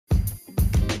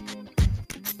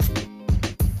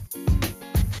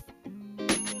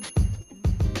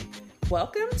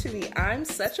Welcome to the I'm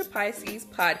Such a Pisces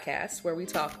podcast, where we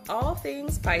talk all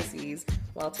things Pisces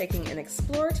while taking an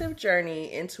explorative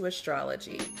journey into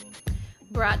astrology.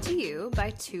 Brought to you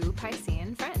by two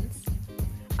Piscean friends.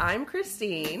 I'm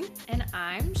Christine. And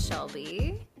I'm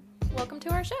Shelby. Welcome to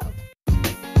our show.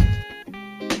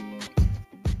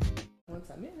 Once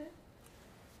I'm in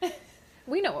it.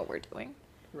 We know what we're doing.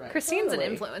 Right. Christine's Totally.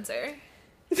 an influencer.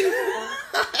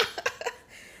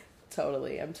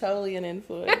 Totally. I'm totally an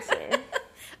influencer.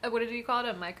 What did you call it?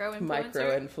 A micro-influencer?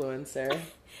 Micro-influencer.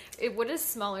 What is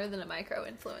smaller than a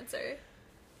micro-influencer?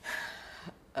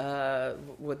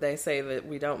 Would they say that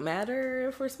we don't matter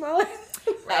if we're smaller?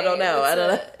 Right. I don't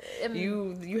know.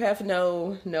 You have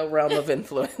no realm of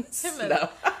influence. No.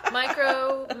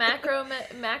 Macro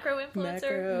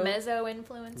influencer, meso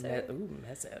influencer.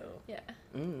 Meso. Yeah.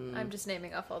 I'm just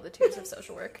naming off all the tiers of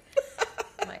social work.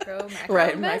 Macro,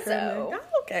 right, meso.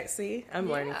 Okay, see, I'm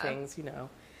learning things. You know,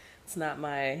 it's not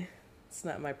my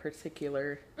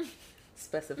particular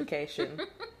specification.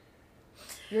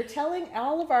 You're telling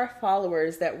all of our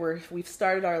followers that we've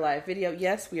started our live video.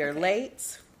 Yes, we are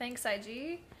late. Thanks,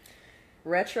 IG.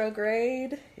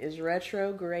 Retrograde is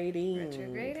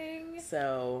retrograding.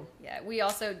 So yeah, we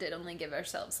also did only give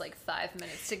ourselves like 5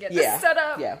 minutes to get this set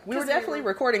up. Yeah, we were definitely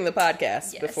recording the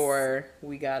podcast before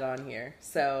we got on here.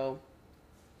 So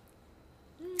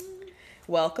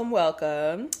welcome.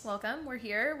 We're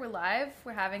here. We're live.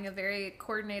 We're having a very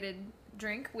coordinated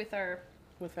drink with our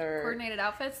coordinated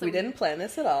outfits. We didn't plan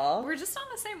this at all. We're just on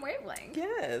the same wavelength.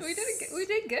 Yes. We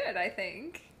did good, I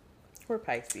think. We're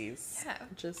Pisces. Yeah.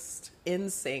 Just in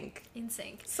sync. In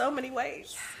sync. So many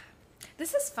ways. Yeah.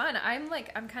 This is fun. I'm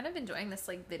kind of enjoying this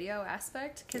like video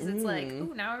aspect because it's like,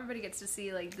 ooh, now everybody gets to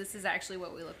see like this is actually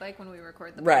what we look like when we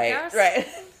record the podcast. Right.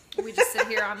 We just sit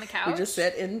here on the couch. We just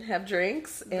sit and have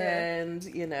drinks and,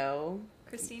 you know,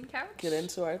 Christine couch. Get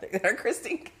into our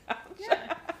Christine couch.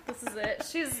 Yeah. This is it.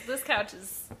 This couch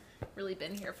has really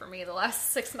been here for me the last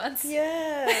 6 months.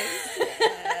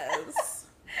 Yes.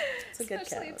 It's a good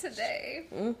Especially couch. today.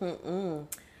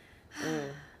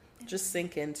 Just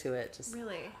sink into it. Just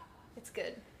really, it's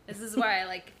good. This is why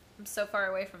I'm so far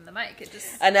away from the mic. It just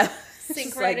I know. Sink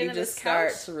just right like into you just this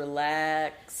couch. start to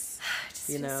relax. It just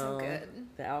you feels know, so good.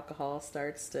 The alcohol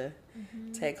starts to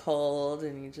take hold,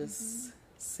 and you just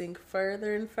sink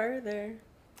further and further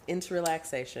into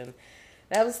relaxation.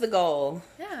 That was the goal.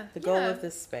 Yeah. The goal of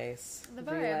this space. The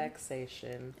vibe.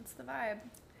 Relaxation. It's the vibe.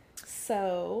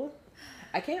 So,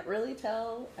 I can't really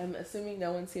tell. I'm assuming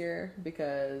no one's here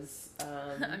because...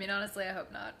 I mean, honestly, I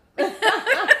hope not.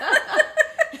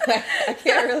 I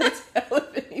can't really tell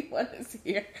if anyone is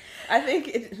here. I think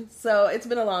it's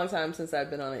been a long time since I've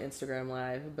been on an Instagram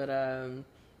live, but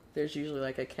there's usually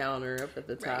like a counter up at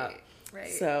the top. Right.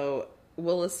 So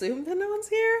we'll assume that no one's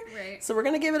here. Right. So we're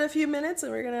going to give it a few minutes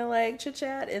and we're going to like chit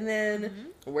chat and then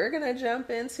we're going to jump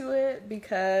into it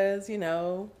because, you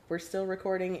know, we're still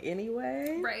recording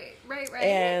anyway. Right.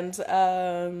 And,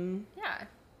 yeah.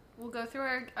 We'll go through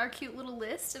our cute little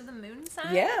list of the moon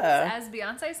signs as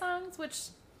Beyonce songs, which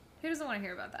who doesn't want to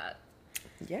hear about that?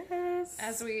 yes.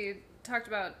 As we talked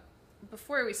about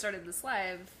before we started this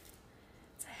live,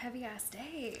 it's a heavy ass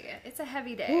day. It's a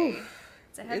heavy day. Oof.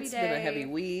 It's a heavy day. It's been a heavy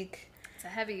week. It's a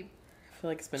heavy I feel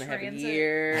like it's been a heavy transit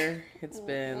year. It's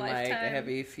been lifetime. like a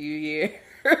heavy few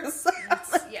years.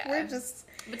 Yeah. We're just,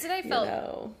 But today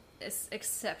felt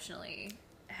exceptionally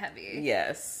heavy.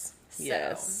 Yes. So,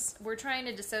 Yes. we're trying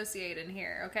to dissociate in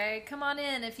here, okay? Come on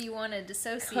in if you want to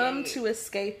dissociate. Come to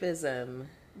escapism.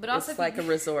 But also it's like a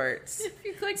resort. If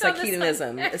you clicked It's on like the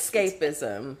hedonism. sun-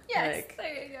 Escapism. Yes, Like,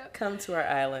 there you go. come to our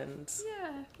island.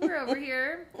 Yeah, we're over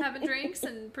here having drinks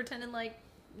and pretending like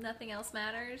nothing else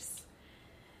matters.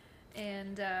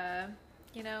 And,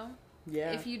 you know,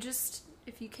 Yeah. if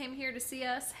you came here to see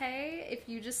us, hey, if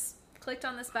you just clicked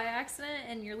on this by accident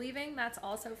and you're leaving, that's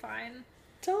also fine.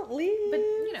 Don't leave. But,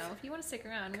 you know, if you want to stick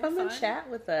around, Come we're and fun. chat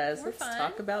with us. We're Let's fun.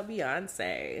 talk about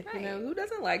Beyonce. Right. You know, who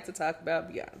doesn't like to talk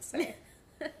about Beyonce?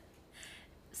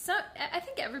 So I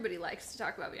think everybody likes to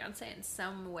talk about Beyonce in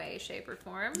some way, shape, or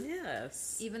form.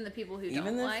 Yes. Even the people who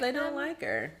Even don't if like they them, don't like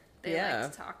her. they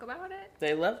like to talk about it.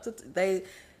 They love to.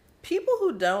 People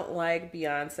who don't like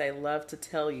Beyonce love to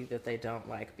tell you that they don't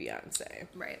like Beyonce.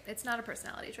 Right. It's not a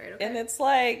personality trait, okay? And it's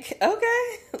like, okay,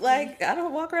 like I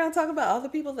don't walk around talking about all the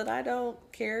people that I don't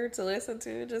care to listen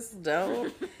to. Just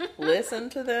don't listen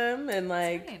to them, and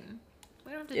like, it's fine.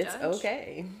 We don't have to it's judge.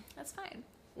 okay. That's fine.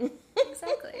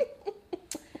 Exactly.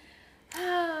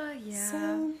 Yeah.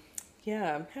 So,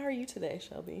 yeah. How are you today,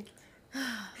 Shelby?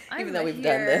 Even though we've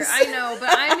done this. I know, but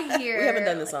I'm here. We haven't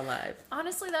done this on live.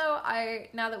 Honestly, though,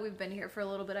 now that we've been here for a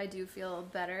little bit, I do feel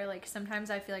better. Like, sometimes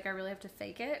I feel like I really have to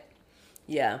fake it.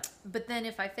 Yeah. But then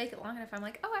if I fake it long enough, I'm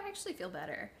like, oh, I actually feel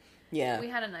better. Yeah. We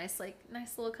had a nice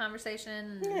little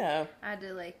conversation. And yeah. I had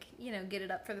to, get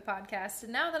it up for the podcast.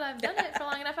 And now that I've done it for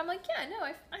long enough, I'm like, yeah, no,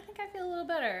 I think I feel a little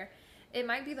better. It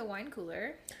might be the wine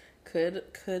cooler.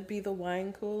 Could be the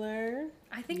wine cooler.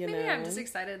 I think maybe I'm just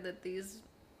excited that these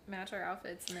match our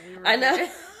outfits and that we were I know.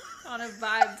 on a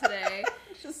vibe today.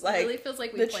 It's just like, it really feels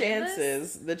like we planned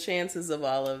the chances of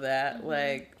all of that,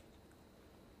 Mm-hmm.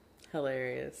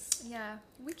 Hilarious. Yeah,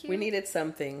 we needed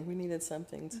something. We needed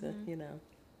something to, Mm-hmm.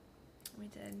 We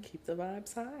did. keep the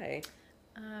vibes high.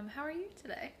 How are you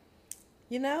today?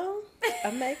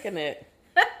 I'm making it.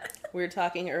 We were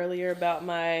talking earlier about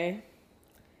my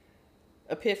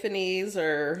epiphanies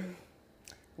or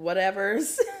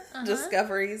whatever's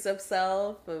discoveries of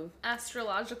self, of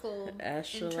astrological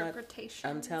interpretations.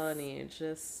 I'm telling you,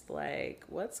 just like,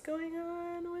 what's going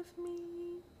on with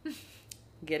me?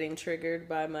 Getting triggered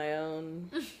by my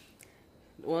own.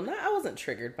 Well, I wasn't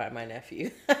triggered by my nephew.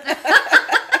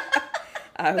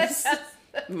 I was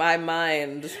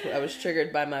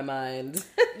triggered by my mind.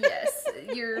 Yes,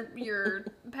 your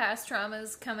past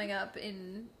traumas coming up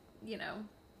in, yeah.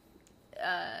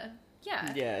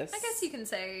 Yes. I guess you can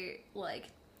say,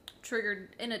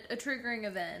 triggered in a triggering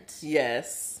event.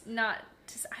 Yes. Not,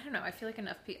 I don't know, I feel like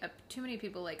too many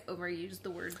people, overuse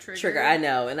the word trigger. Trigger, I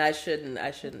know, and I shouldn't,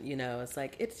 it's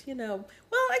like, it's, well,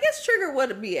 I guess trigger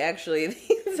wouldn't be actually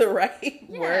the right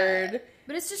word.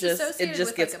 But it's just associated it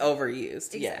just with, gets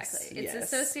overused. Exactly. Yes. It's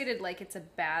associated like it's a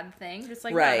bad thing. Just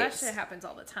like, right. wow, that shit happens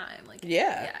all the time. Things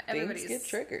get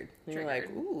triggered. And you're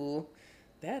like, ooh,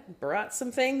 that brought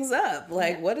some things up.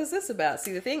 What is this about?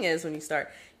 See, the thing is, when you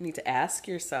need to ask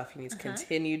yourself, you need to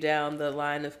continue down the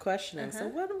line of questioning. So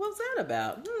what was that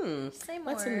about? Say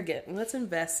more. Let's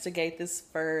investigate this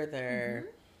further.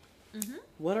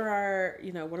 What are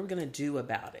what are we going to do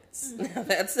about it?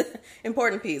 That's an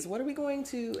important piece. What are we going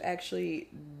to actually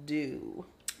do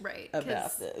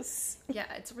about this? Yeah,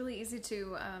 it's really easy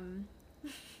to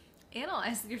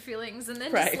analyze your feelings and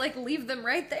then just leave them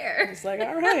right there. It's like,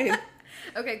 all right.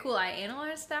 Okay, cool. I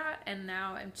analyzed that and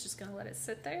now I'm just going to let it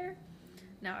sit there.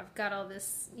 Now I've got all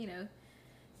this,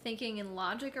 thinking and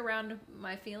logic around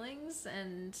my feelings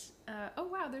and oh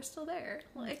wow, they're still there.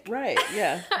 Right,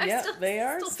 yeah. Yeah, they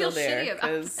are still there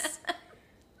because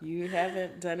you you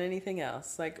haven't done anything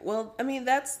else.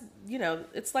 That's,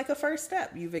 it's like a first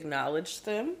step. You've acknowledged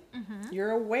them.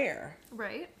 You're aware.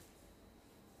 Right.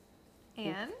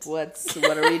 And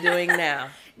what are we doing now?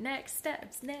 Next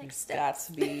steps. It's got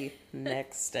to be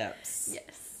next steps.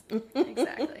 Yes.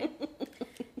 Exactly.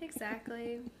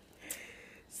 Exactly.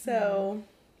 So,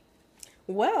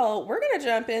 well, we're going to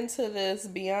jump into this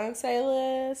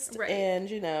Beyonce list. Right. And,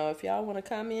 if y'all want to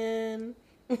come in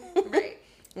right.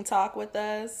 and talk with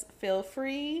us, feel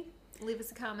free. Leave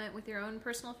us a comment with your own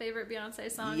personal favorite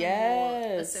Beyonce song. Yes.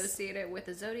 And we'll associate it with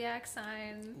a zodiac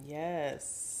sign.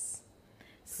 Yes.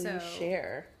 Please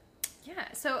share.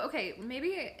 Yeah. So, okay,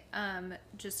 maybe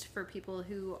just for people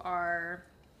who are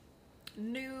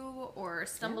new or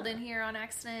stumbled in here on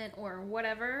accident or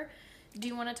whatever, do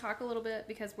you want to talk a little bit,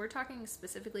 because we're talking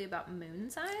specifically about moon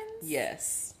signs?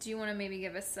 Yes. Do you want to maybe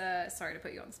give us sorry to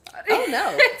put you on the spot. Oh,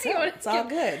 no. It's all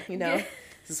good.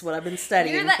 This is what I've been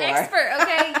studying for. You're the expert,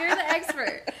 okay? You're the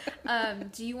expert.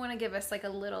 Do you want to give us a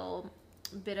little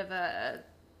bit of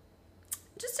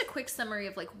just a quick summary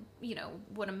of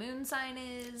what a moon sign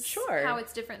is? Sure. How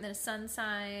it's different than a sun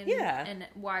sign. Yeah. And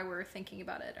why we're thinking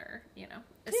about it or,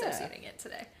 associating it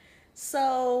today.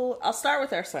 So I'll start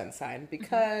with our sun sign,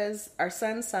 because our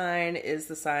sun sign is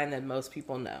the sign that most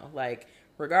people know.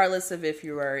 Regardless of if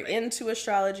you are into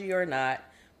astrology or not,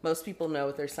 most people know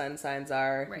what their sun signs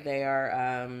are. Right. They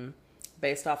are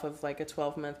based off of a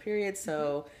 12-month period.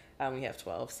 So we have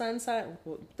 12 sun signs.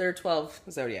 There are 12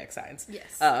 zodiac signs.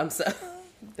 Yes. So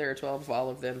there are 12 of all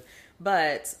of them.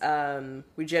 But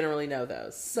we generally know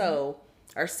those. So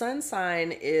our sun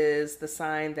sign is the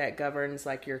sign that governs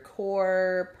your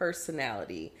core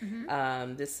personality.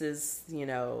 This is,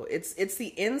 it's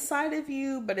the inside of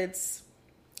you, but it's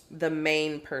the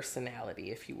main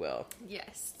personality, if you will.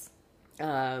 Yes.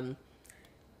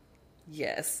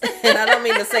 Yes. And I don't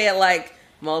mean to say it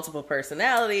multiple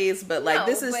personalities, but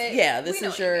this is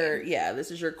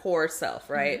your core self,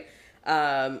 right?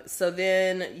 So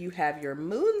then you have your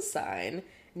moon sign.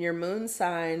 And your moon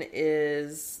sign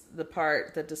is the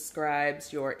part that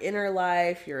describes your inner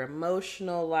life, your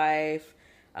emotional life,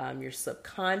 your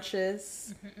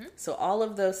subconscious. So all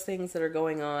of those things that are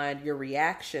going on, your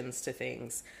reactions to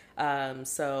things.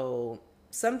 So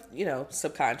some,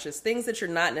 subconscious things that you're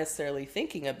not necessarily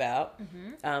thinking about,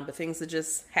 but things that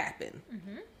just happen.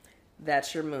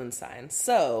 That's your moon sign.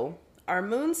 So our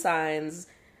moon signs,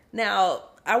 now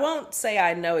I won't say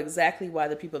I know exactly why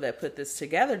the people that put this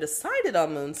together decided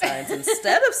on moon signs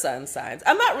instead of sun signs.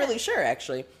 I'm not really sure,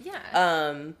 actually.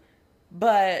 Yeah.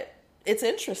 But it's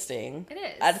interesting. It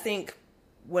is. I think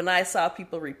when I saw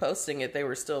people reposting it, they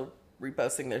were still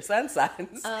reposting their sun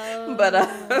signs. Oh, but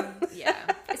yeah.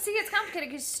 See, it's complicated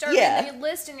because you start reading your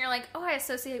list and you're like, oh, I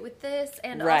associate with this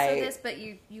and also this, but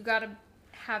you got to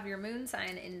have your moon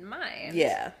sign in mind.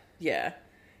 Yeah, yeah.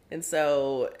 And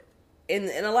so, and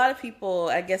a lot of people,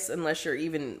 I guess, unless you're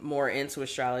even more into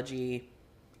astrology,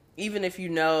 even if you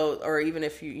know, or even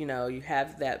if you you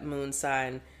have that moon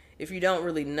sign, if you don't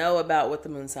really know about what the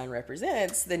moon sign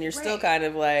represents, then you're still kind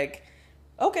of like,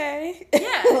 okay.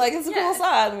 Yeah. Like, it's a cool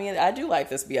song. I mean, I do like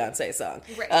this Beyonce song.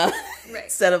 Right.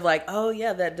 Instead of like, oh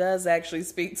yeah, that does actually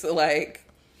speak to like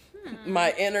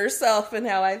my inner self and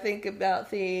how I think about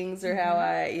things or how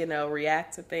I,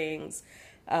 react to things.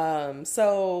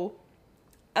 So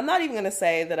I'm not even going to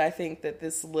say that I think that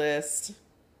this list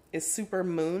is super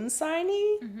moon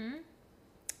signy,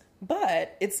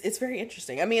 but it's very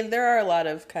interesting. I mean, there are a lot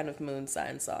of kind of moon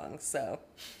sign songs, so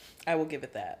I will give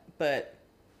it that. But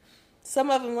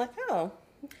some of them, like, oh,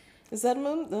 is that a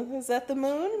moon? Is that the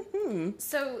moon?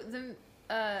 So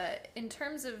in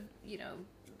terms of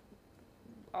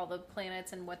all the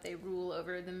planets and what they rule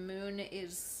over, the moon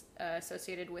is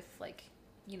associated with like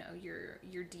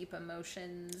your deep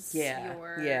emotions.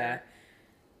 Yeah.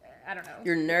 I don't know.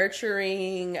 You're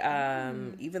nurturing.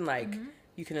 Even like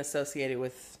you can associate it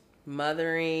with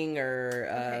mothering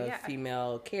or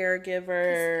female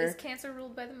caregiver. Is Cancer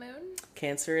ruled by the moon?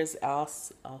 Cancer is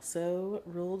also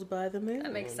ruled by the moon.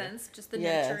 That makes sense. Just the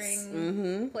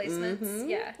nurturing placements.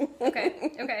 Yeah.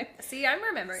 Okay. See, I'm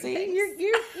remembering things.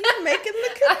 You're making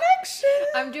the connection.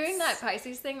 I'm doing that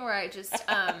Pisces thing where I just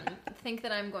think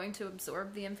that I'm going to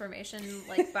absorb the information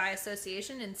like by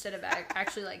association instead of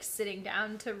actually like sitting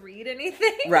down to read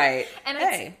anything. Right.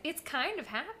 And it's kind of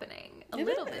happening a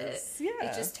little bit. Yeah.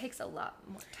 It just takes a lot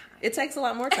more time. It takes a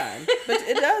lot more time. But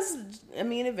it does, I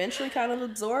mean, eventually kind of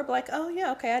absorb like, oh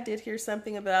yeah, okay, I did hear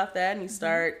something about that. And you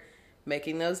start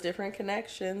making those different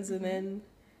connections and then,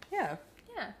 yeah.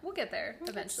 Yeah, we'll get there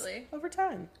eventually. Over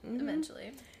time.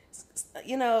 Eventually.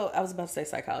 I was about to say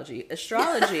psychology.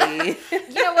 Astrology. You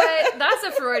know what? That's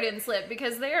a Freudian slip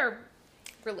because they are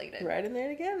related. Right in there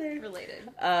together. Related.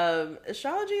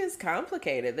 Astrology is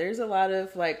complicated. There's a lot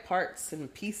of like parts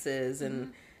and pieces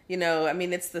and, I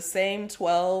mean, it's the same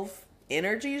 12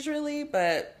 energies really,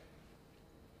 but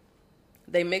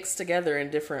they mix together in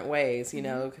different ways.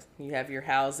 You have your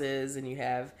houses and you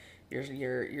have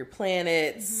your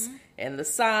planets and the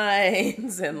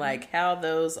signs and like how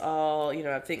those all,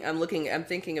 I'm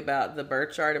thinking about the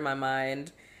birth chart in my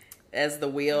mind as the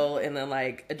wheel and then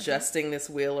like adjusting this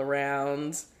wheel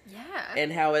around. Yeah.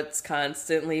 And how it's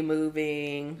constantly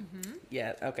moving.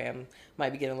 Yeah, okay, I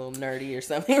might be getting a little nerdy or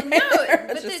something. Right? No,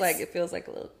 but it's just like, it feels like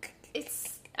a little...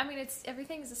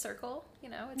 everything's a circle,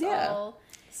 it's all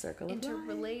circle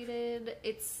interrelated.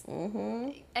 It's,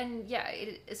 and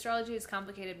astrology is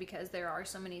complicated because there are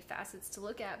so many facets to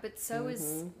look at, but so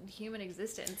is human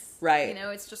existence. Right.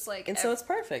 It's just like... And so it's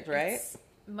perfect, right? It's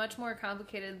much more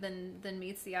complicated than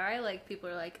meets the eye. Like, people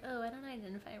are like, oh, I don't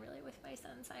identify really with my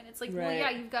sun sign. It's like, well,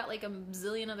 yeah, you've got like a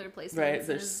zillion other places. Right,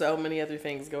 there's so many other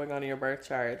things going on in your birth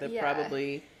chart that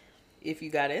probably, if you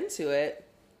got into it,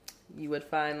 you would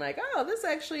find like, oh, this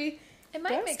actually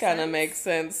does kind of make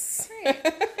sense. Right.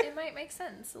 It might make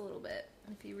sense a little bit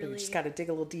if you really... You just got to dig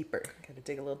a little deeper.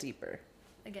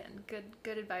 Again,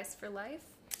 good advice for life.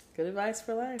 Good advice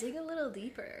for life. Dig a little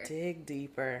deeper. Dig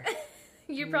deeper.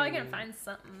 You're probably going to find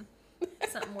something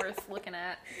worth looking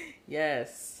at.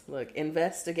 Yes. Look,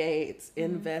 investigate.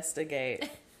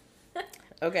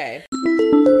 Okay.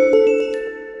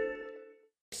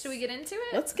 Should we get into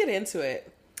it? Let's get into it.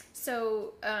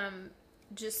 So,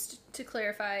 just to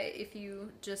clarify, if you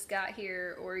just got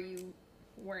here or you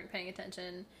weren't paying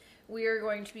attention, we are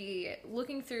going to be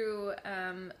looking through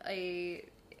an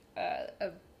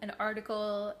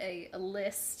article, a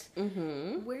list.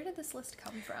 Where did this list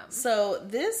come from? So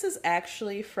this is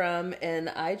actually from an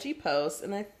IG post,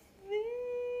 and I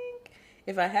think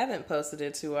if I haven't posted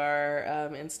it to our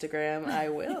Instagram, I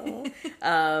will,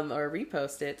 or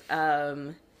repost it.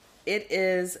 It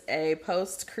is a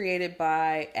post created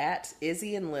by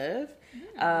 @IzzyandLiv,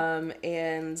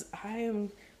 and I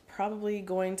am probably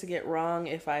going to get wrong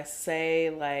if I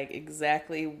say like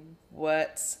exactly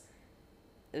what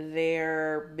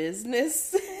their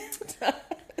business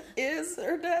is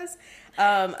or does.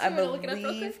 I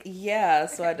believe, yeah,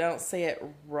 so I don't say it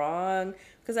wrong.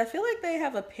 Because I feel like they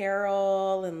have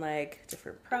apparel and like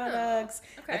different products.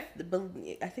 Oh, okay.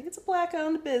 I think it's a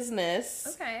black-owned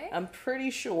business. Okay. I'm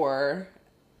pretty sure.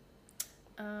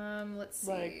 Let's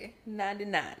see. Like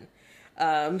 99.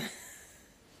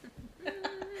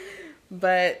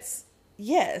 But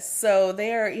yes, so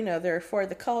they're for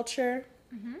the culture.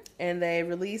 Mm-hmm. And they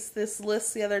released this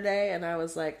list the other day, and I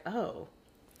was like, oh,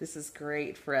 this is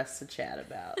great for us to chat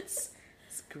about. It's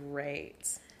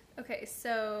great. Okay,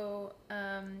 so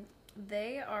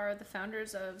they are the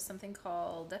founders of something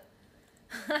called...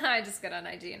 I just got on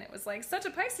IG and it was like, such a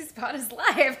Pisces pod is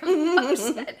live. Oh,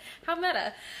 shit. How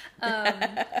meta.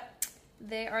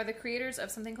 They are the creators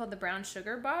of something called the Brown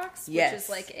Sugar Box, which is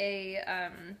like a...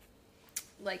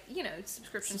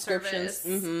 subscription service.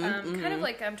 Mm-hmm, kind of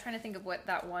like, I'm trying to think of what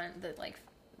that one,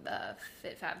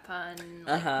 Fit Fab Fun,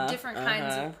 different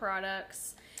kinds of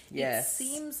products. Yes. It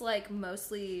seems like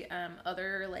mostly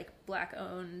other like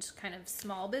black-owned kind of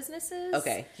small businesses.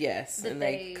 Okay, yes. And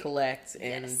they collect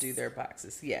and do their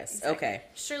boxes. Yes, exactly. Okay.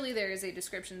 Surely there is a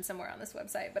description somewhere on this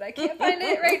website, but I can't find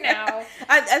it right now.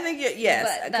 I think,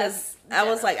 yes, because I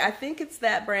was like, I think it's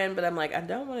that brand, but I'm like, I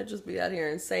don't want to just be out here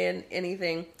and saying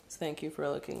anything. So thank you for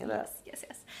looking it up. Yes.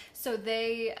 So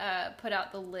they put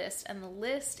out the list, and the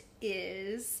list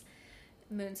is...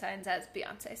 moon signs as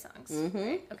Beyonce songs. Mm-hmm.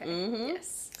 Right? Okay. Mm-hmm.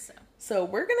 Yes. So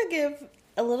we're going to give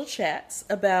a little chat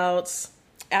about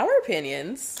our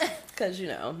opinions, because,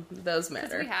 those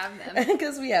matter. Because we have them.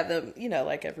 Because we have them,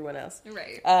 like everyone else.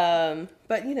 Right.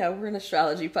 But, we're an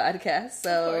astrology podcast,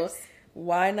 so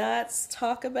why not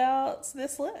talk about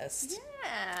this list?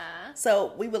 Yeah.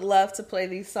 So we would love to play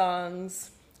these songs,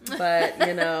 but,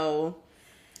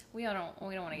 We don't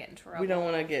want to get in trouble. We don't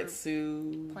want to get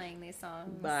sued playing these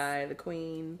songs by the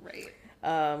queen. Right.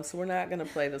 So we're not going to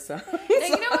play the songs. Now,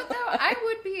 you know what, though? I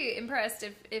would be impressed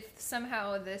if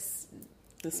somehow this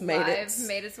made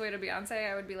its way to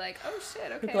Beyonce. I would be like, oh,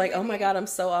 shit, okay. Like, oh, my God, I'm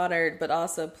so honored. But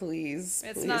also, please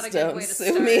not a good don't way to sue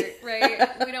start, me.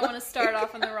 Right? We don't want to start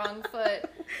off on the wrong foot.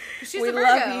 She's a Virgo.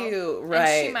 Love you. Right.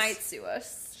 And she might sue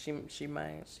us. She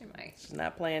might. She's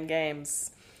not playing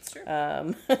games. It's true.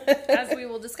 As we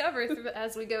will discover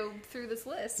as we go through this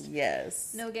list.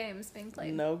 Yes. No games being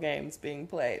played. No games being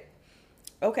played.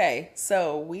 Okay,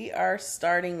 so we are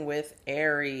starting with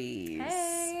Aries.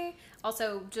 Hey.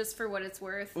 Also, just for what it's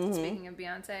worth, speaking of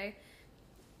Beyonce,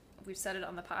 we've said it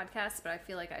on the podcast, but I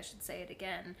feel like I should say it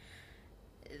again.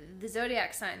 The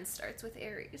zodiac sign starts with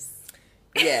Aries.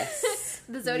 Yes.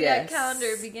 The zodiac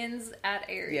calendar begins at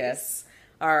Aries. Yes.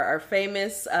 Our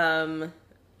famous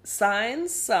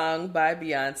signs sung by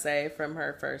Beyonce from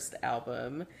her first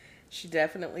album. She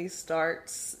definitely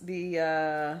starts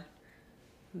the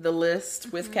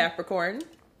list with Capricorn.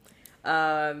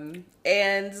 And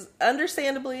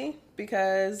understandably,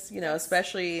 because,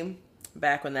 especially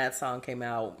back when that song came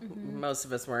out, most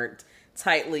of us weren't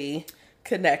tightly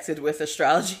connected with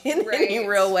astrology in any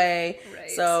real way.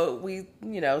 Right. So we,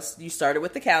 you started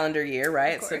with the calendar year,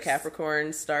 right? So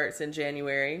Capricorn starts in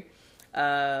January.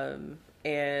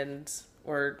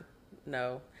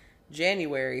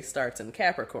 January starts in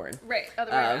Capricorn. Right.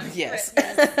 Other way around. Yes.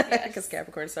 Right. Because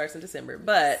Capricorn starts in December.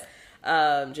 But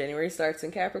January starts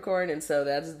in Capricorn, and so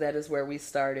that is where we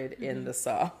started in the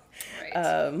song.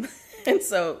 Right. And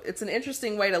so it's an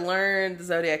interesting way to learn the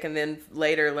zodiac, and then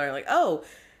later learn like, oh,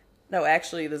 no,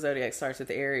 actually the zodiac starts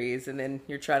with Aries, and then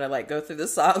you're trying to like go through the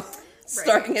song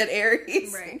starting at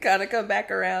Aries and kind of come back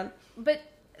around. But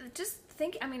just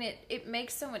think, it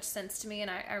makes so much sense to me, and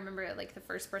I remember like the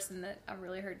first person that I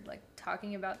really heard like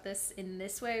talking about this in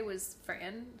this way was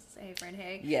Fran. Hey, Fran,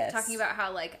 hey. Yes. Talking about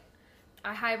how like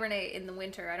I hibernate in the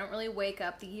winter. I don't really wake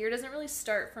up. The year doesn't really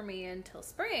start for me until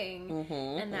spring.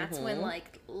 And that's when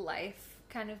like life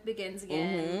kind of begins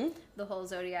again. The whole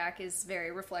zodiac is very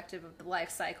reflective of the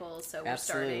life cycle. So we're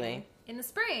starting in the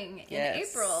spring, in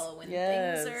April, when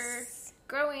things are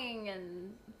growing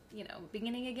and,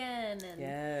 beginning again. And,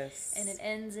 and it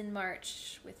ends in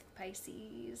March with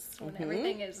Pisces, when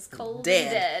everything is cold and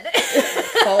dead.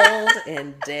 Cold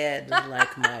and dead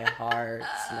like my heart.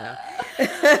 No.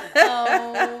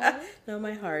 No,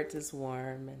 my heart is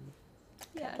warm and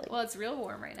cuddly. Well, it's real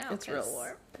warm right now. It's real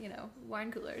warm.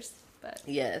 Wine coolers. But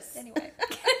yes.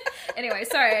 Anyway,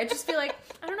 sorry. I just feel like,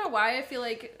 I don't know why I feel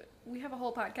like we have a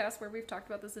whole podcast where we've talked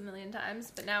about this a million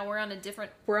times, but now we're on a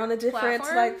different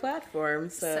platform.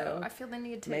 So I feel the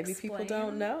need to maybe people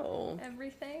don't know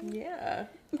everything. Yeah.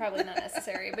 Probably not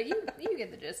necessary, but you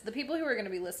get the gist. The people who are going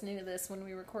to be listening to this when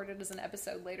we record it as an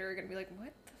episode later are going to be like,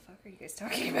 what the fuck are you guys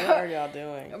talking about? What are y'all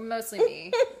doing? Mostly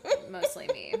me.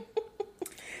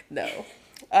 No.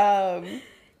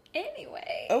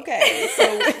 Anyway. Okay,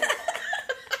 so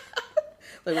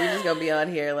like we're just gonna be on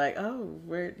here like, oh,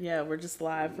 we're just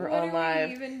live. We're What on are we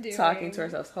live even doing? talking to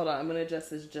ourselves. Hold on, I'm gonna adjust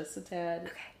this just a tad.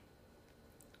 Okay.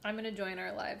 I'm gonna join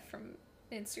our live from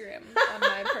Instagram on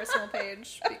my personal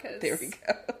page because There we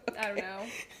go. I don't know.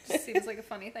 Just seems like a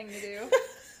funny thing to do.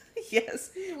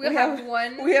 Yes. We have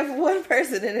one. We have one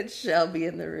person and it's Shelby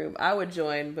in the room. I would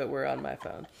join, but we're on my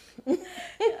phone. Yeah.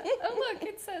 Oh, look,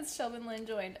 it says Shelvin Lynn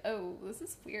joined. Oh, this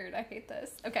is weird. I hate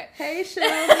this. Okay. Hey,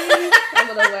 Shelby. I'm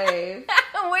going to wave.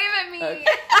 Wave at me. Okay.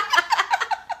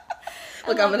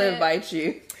 Look, I'm going to invite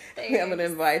you. Thanks. I'm going to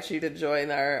invite you to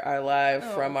join our live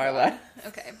from our live.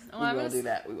 Okay. Well, we won't do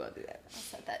that. We won't do that. I'll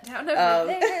set that down over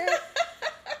there.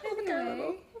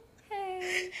 Anyway.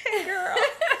 Hey. Hey, girl.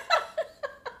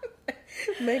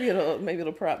 Maybe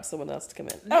it'll prompt someone else to come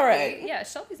in. Maybe. All right. Yeah,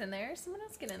 Shelby's in there. Someone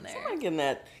else get in there. Someone getting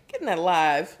that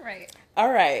live. Right.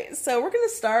 All right. So we're gonna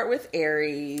start with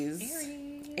Aries.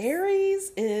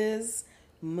 Aries is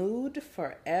mood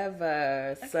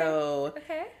forever. Okay. So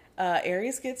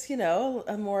Aries gets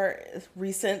a more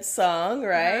recent song,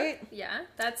 right? Yeah,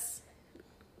 that's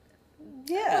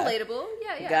relatable.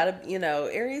 Yeah.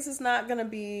 Gotta Aries is not gonna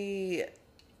be.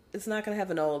 It's not gonna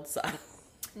have an old song.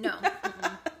 No.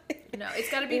 No,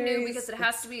 it's got to be new because it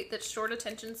has to be that short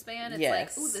attention span. It's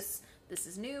like, ooh, this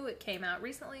is new. It came out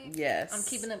recently. Yes. I'm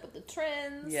keeping up with the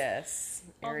trends. Yes.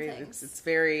 All Aries, it's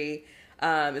very,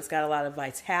 it's got a lot of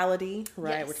vitality,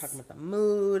 right? Yes. We're talking about the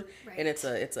mood, and it's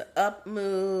a up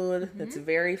mood. Mm-hmm. It's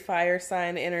very fire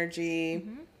sign energy.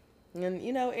 Mm-hmm.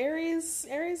 And, Aries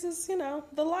is,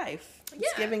 the life.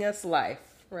 It's giving us life.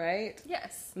 Right?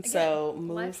 Yes. And so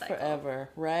move forever,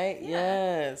 right?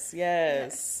 Yeah.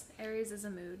 Yes. Aries is a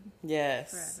mood.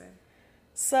 Yes. Forever.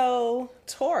 So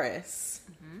Taurus.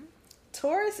 Mm-hmm.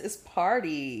 Taurus is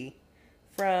Party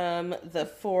from the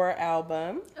 4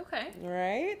 album. Okay.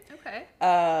 Right? Okay.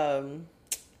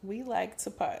 We like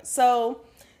to party. So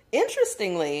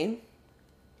interestingly,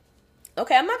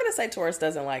 okay, I'm not gonna say Taurus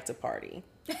doesn't like to party.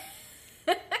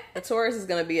 A Taurus is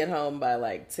going to be at home by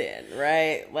like 10,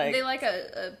 right? Like they like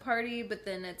a party, but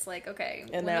then it's like, okay,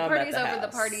 and when now the party's over, the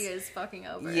party is fucking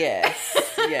over. Yes,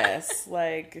 yes.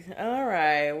 Like, all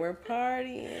right, we're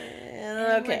partying.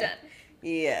 And okay. we're done.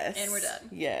 Yes. And we're done.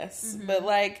 Yes. Mm-hmm. But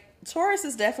like, Taurus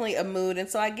is definitely a mood. And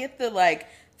so I get the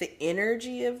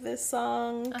energy of this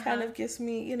song kind of gives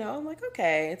me, I'm like,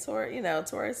 okay,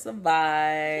 Taurus is a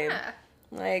vibe. Yeah.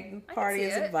 Like, party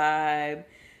is a vibe.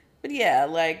 But yeah,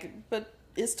 but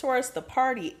is Taurus the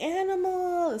party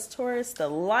animal? Is Taurus the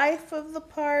life of the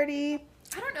party?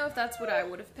 I don't know if that's what I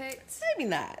would have picked. Maybe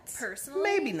not. Personally.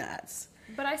 Maybe not.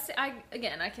 But I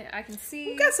can see.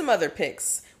 We've got some other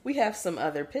picks. We have some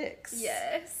other picks.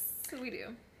 Yes, we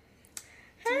do.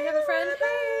 Do we have a friend?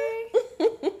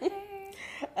 Hey.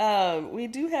 Hey. We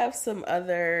do have some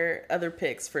other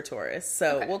picks for Taurus.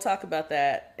 So we'll talk about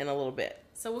that in a little bit.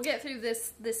 So we'll get through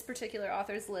this particular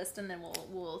author's list, and then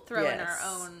we'll throw in our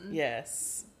own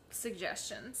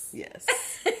suggestions. Yes.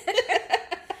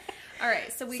 All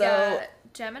right. So we got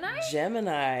Gemini.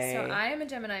 Gemini. So I am a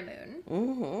Gemini moon.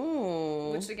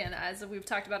 Mm-hmm. Which again, as we've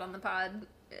talked about on the pod,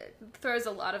 it throws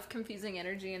a lot of confusing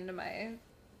energy into my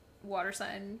water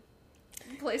sign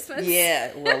placements.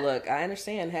 Yeah. Well, look, I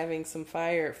understand having some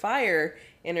fire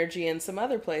energy in some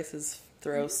other places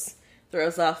throws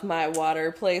off my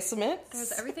water placement.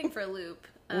 There's everything for a loop.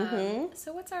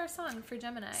 So what's our song for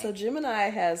Gemini? So Gemini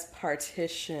has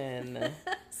Partition.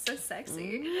 So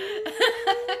sexy.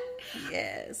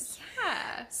 Yes.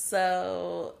 Yeah.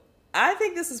 So I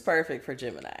think this is perfect for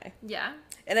Gemini. Yeah.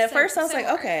 And at first I was like,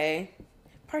 okay,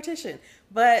 Partition.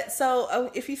 But so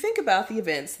if you think about the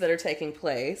events that are taking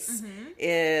place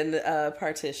in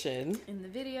Partition. In the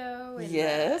video.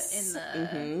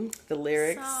 In the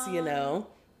lyrics, song.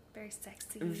 Very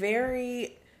sexy.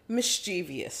 Very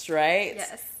mischievous, right?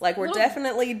 Yes. Like we're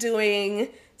definitely doing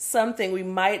something we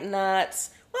might not.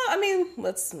 Well, I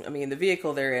mean, the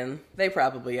vehicle they're in, they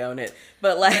probably own it.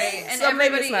 But and so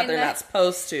maybe it's not they're not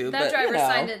supposed to. That but, driver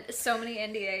signed so many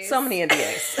NDAs. So many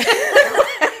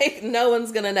NDAs. No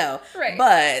one's going to know. Right.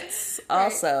 But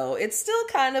also, it's still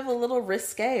kind of a little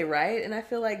risque, right? And I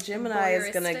feel like Gemini is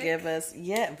going to give us,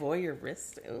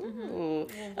 voyeuristic. Ooh.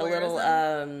 A little,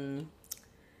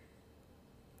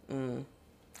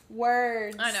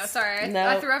 words. I know. Sorry,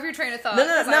 I threw off your train of thought. No.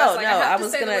 I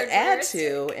was going to add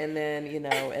to, and then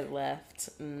it left.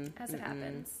 As it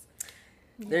happens.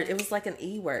 It was like an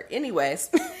E word. Anyways,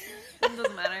 it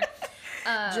doesn't matter.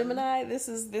 Gemini, this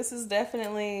is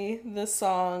definitely the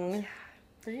song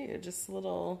for you. Just a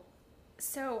little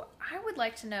So I would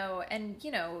like to know, and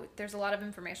there's a lot of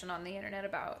information on the internet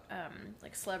about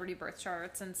like celebrity birth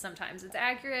charts, and sometimes it's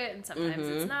accurate and sometimes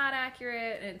it's not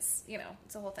accurate. And it's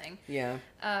it's a whole thing. Yeah.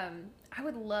 I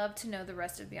would love to know the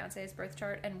rest of Beyonce's birth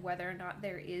chart and whether or not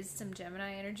there is some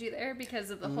Gemini energy there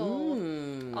because of the whole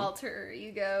alter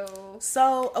ego.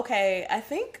 So okay, I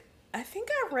think I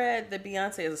read that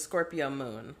Beyonce is a Scorpio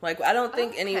moon. Like I don't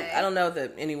think I don't know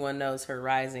that anyone knows her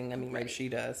rising. I mean, maybe she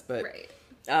does, but. Right.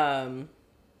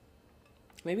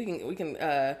 Maybe we can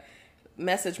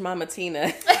message Mama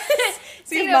Tina.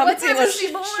 See Tina, if Mama what time Tina was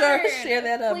she born? share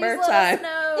that Please birth let time. us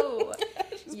know.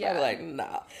 She's Yeah. probably like,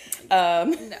 nah.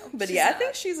 No, but she's yeah, not. I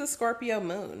think she's a Scorpio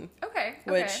moon. Okay.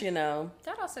 Which,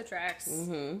 that also tracks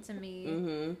to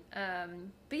me.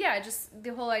 But yeah, just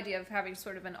the whole idea of having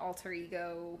sort of an alter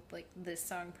ego, like this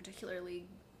song particularly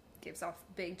gives off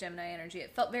big Gemini energy.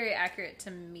 It felt very accurate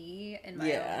to me in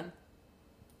my own.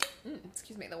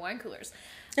 Excuse me, the wine coolers.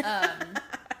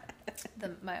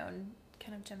 My own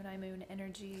kind of Gemini moon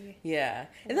energy. Yeah.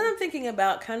 And then I'm thinking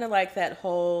about kind of like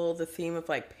the theme of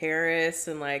like Paris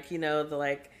and like,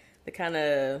 the kind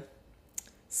of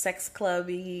sex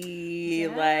clubby,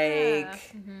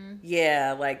 like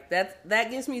that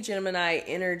gives me Gemini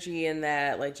energy in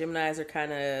that like Geminis are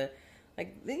kind of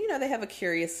like, they have a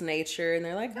curious nature and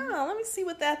they're like, oh, let me see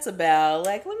what that's about.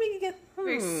 Like, let me get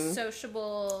very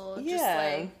sociable. Yeah. Just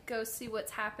like go see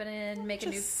what's happening, make a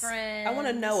new friend. I want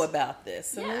to know about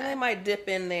this. And then they might dip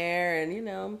in there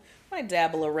and, might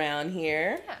dabble around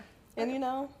here. Yeah. And,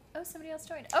 Oh, somebody else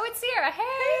joined. Oh, it's Sierra. Hey,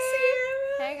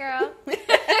 Sierra. Hey, girl.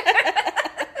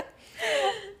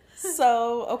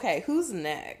 So, okay, who's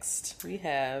next?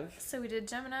 So we did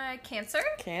Gemini, Cancer.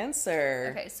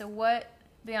 Cancer. Okay, so what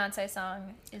Beyonce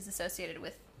song is associated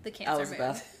with the Cancer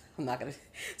moon? I'm not going to.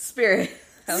 Spirit.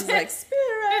 I was like,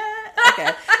 Spirit.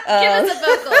 Okay. Give us a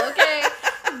vocal, okay?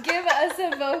 Give us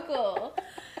a vocal.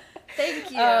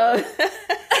 Thank you.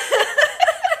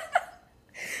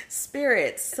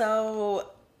 Spirit. So,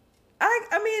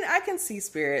 I mean, I can see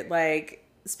Spirit. Like,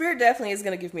 Spirit definitely is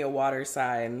going to give me a water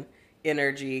sign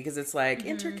energy because it's like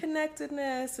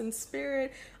interconnectedness and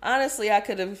Spirit. Honestly, I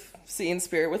could have seen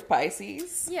Spirit with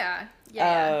Pisces. Yeah.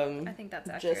 I think that's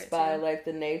accurate just by like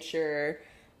the nature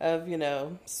of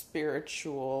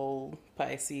spiritual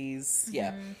Pisces.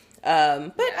 Yeah.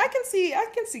 But I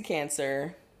can see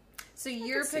Cancer. So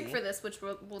your pick for this, which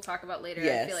we'll talk about later,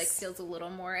 yes. I feel like feels a little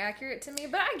more accurate to me,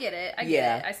 but I get it. I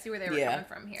get it. I see where they were coming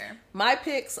from here. My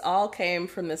picks all came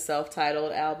from the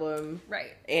self-titled album,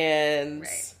 right? And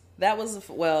that was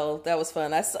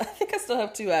fun. I think I still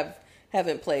have two I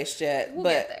haven't placed yet,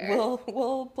 but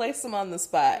we'll place them on the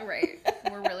spot. Right.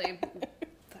 We're really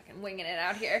fucking winging it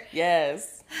out here.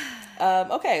 Yes.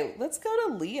 Okay, let's go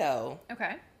to Leo.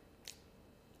 Okay.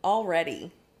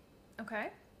 Already. Okay.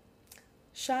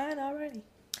 Shine already.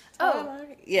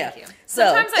 Already. Yeah. Thank you.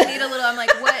 Sometimes I need a little. I'm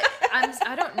like, what?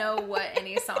 I don't know what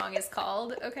any song is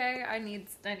called. Okay. I need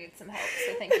some help.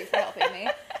 So thank you for helping me.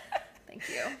 Thank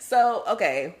you. So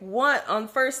okay, on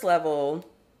first level,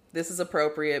 this is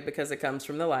appropriate because it comes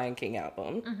from the Lion King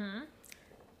album. Mm-hmm.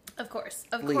 Of course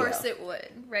Leo. It would,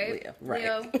 right? Leo, right.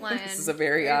 Leo, Lion. This is a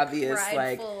very obvious,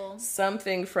 prideful. like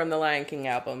something from the Lion King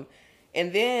album.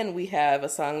 And then we have a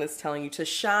song that's telling you to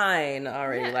shine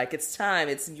already. Yeah. Like it's time.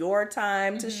 It's your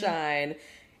time to shine.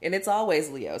 And it's always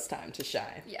Leo's time to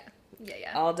shine. Yeah.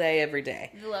 All day, every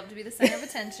day. We love to be the center of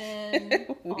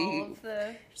attention. All of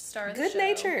the star of the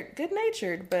show. Good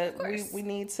natured, but we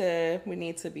need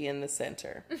to be in the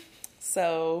center.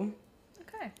 So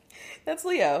okay. That's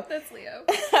Leo. Tell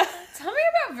me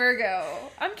about Virgo.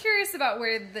 I'm curious about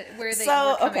where they were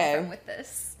coming from with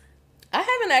this. I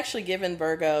haven't actually given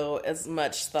Virgo as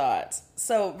much thought.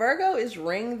 So Virgo is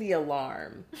Ring the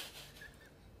Alarm.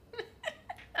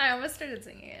 I almost started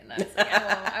singing it, and I was like,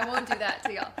 I won't do that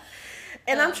to y'all.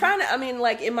 And I'm trying to,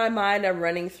 like in my mind, I'm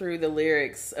running through the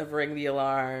lyrics of Ring the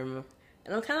Alarm,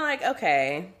 and I'm kind of like,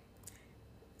 okay,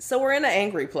 so we're in an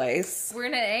angry place.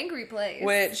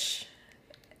 Which,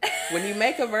 when you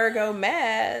make a Virgo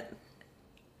mad,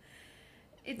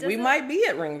 we might be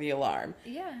at Ring the Alarm.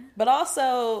 Yeah. But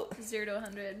also 0 to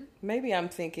 100. Maybe I'm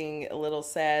thinking a little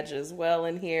Sag as well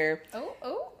in here.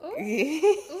 Oh.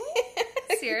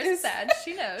 Sierra's Sag.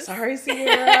 She knows. Sorry,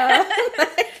 Sierra.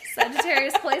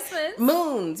 Sagittarius placements.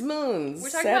 Moons. We're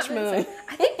talking about moons.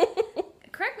 I think,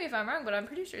 correct me if I'm wrong, but I'm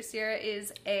pretty sure Sierra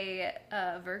is a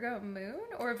Virgo moon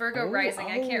or a Virgo rising.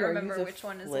 I can't remember which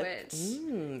one is which.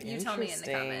 You tell me in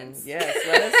the comments. Yes,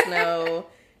 let us know.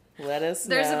 There's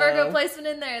a Virgo placement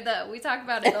in there, though. We talk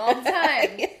about it all the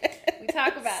time. We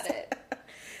talk about it.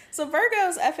 So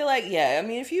Virgos, I feel like,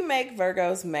 if you make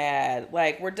Virgos mad,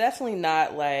 like, we're definitely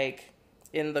not, like,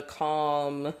 in the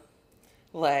calm,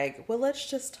 like, well, let's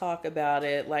just talk about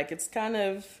it. Like, it's kind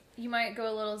of... You might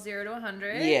go a little 0 to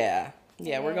 100. Yeah.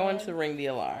 Yeah, we're going to ring the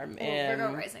alarm. Well, and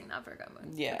Virgo rising, not Virgo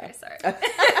moon. Yeah. Okay, sorry.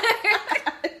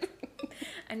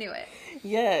 I knew it.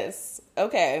 Yes.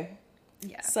 Okay.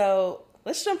 Yeah. So,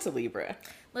 let's jump to Libra.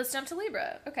 Let's jump to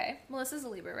Libra. Okay. Melissa's a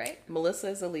Libra, right? Melissa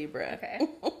is a Libra. Okay.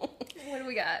 What do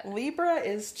we got? Libra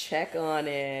is check on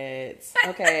it.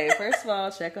 Okay, first of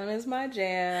all, check on is my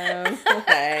jam.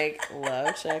 Like,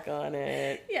 love check on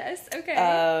it. Yes,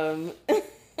 okay.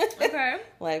 Okay.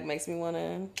 Like, makes me want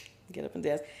to get up and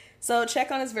dance. So,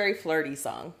 check on is very flirty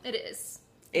song. It is.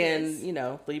 And, you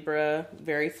know, Libra,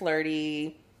 very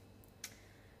flirty.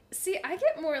 See, I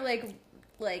get more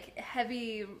like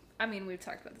heavy, I mean, we've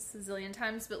talked about this a zillion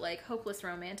times, but like hopeless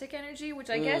romantic energy, which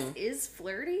I guess is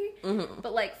flirty,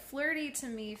 but like flirty to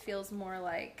me feels more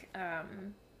like,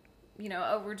 you know,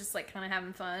 oh, we're just like kind of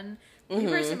having fun.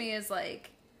 Libra to me is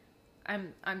like,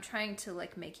 I'm trying to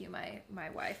like make you my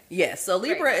wife. Yes, so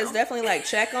Libra right is definitely like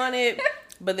check on it,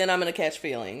 but then I'm gonna catch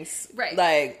feelings. Right.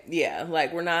 Like, yeah,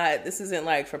 like we're not, this isn't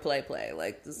like for play.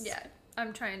 Like this. Yeah,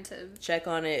 I'm trying to check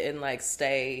on it and like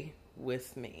stay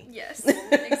with me. Yes,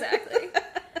 exactly.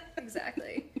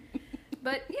 Exactly.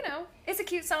 But, you know, it's a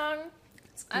cute song.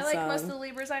 I like most of the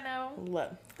Libras I know.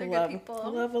 They're good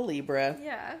people. Love a Libra.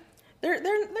 Yeah. They're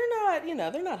not, you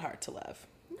know, they're not hard to love.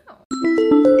 No.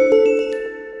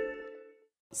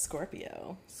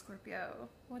 Scorpio.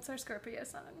 What's our Scorpio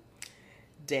song?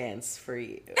 Dance for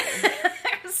You.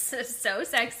 So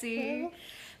sexy.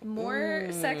 More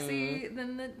sexy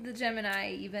than the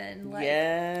Gemini even. Like,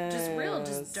 yes.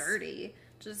 just dirty.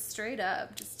 Just straight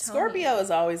up. Just Scorpio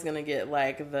is always going to get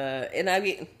like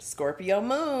Scorpio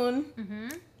moon. Mm-hmm.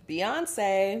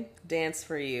 Beyonce, Dance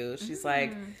for You. She's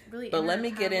like, really, but let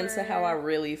me get into how I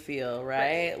really feel,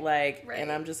 right? Like,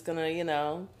 and I'm just going to, you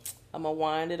know, I'm going to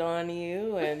wind it on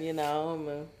you and, you know, I'm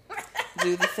going to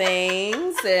do the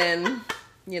things and,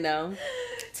 you know,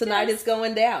 tonight it's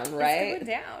going down, right? It's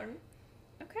going down.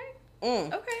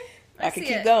 Okay. I could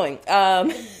keep going. I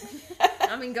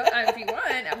mean, go if you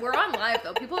want. We're on live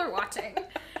though. People are watching.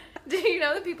 Do you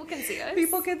know that people can see us?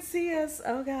 People can see us.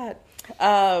 Oh God.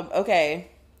 Okay.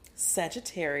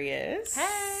 Sagittarius.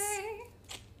 Hey.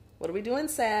 What are we doing,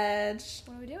 Sag?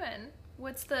 What are we doing?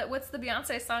 What's the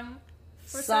Beyonce song?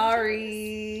 For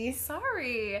Sorry.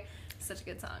 Such a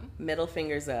good song. Middle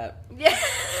fingers up. Yeah.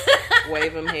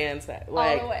 Wave them hands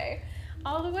like,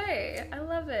 all the way. I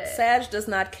love it. Sag does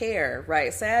not care,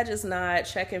 right? Sag is not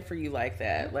checking for you like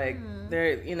that. Like,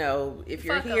 they're, you know, if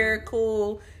you're here,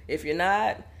 cool. If you're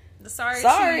not, sorry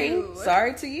to you.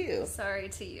 Sorry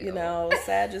to you. You know,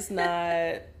 Sag is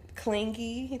not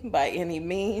clingy by any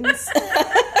means.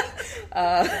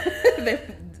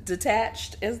 They're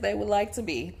detached as they would like to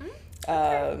be.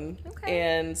 Okay.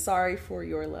 And sorry for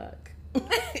your luck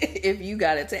if you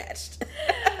got attached.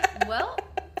 Well,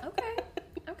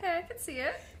 okay, I can see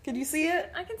it. Can you see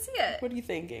it? I can see it. What are you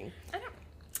thinking?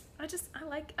 I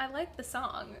like the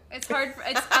song. It's hard.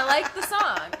 I like the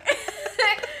song.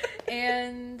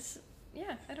 And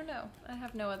yeah, I don't know. I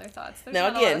have no other thoughts.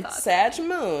 Now again, Sag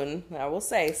Moon. I will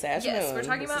say Sag Moon. Yes, we're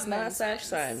talking about moon. Not Sag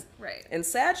Sun. Right. And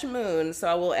Sag Moon. So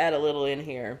I will add a little in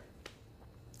here.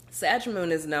 Sag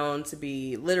Moon is known to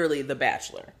be literally the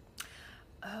Bachelor.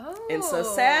 Oh. And so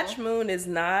Sag Moon is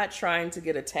not trying to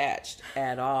get attached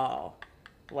at all.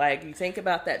 Like, you think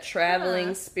about that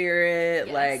traveling spirit,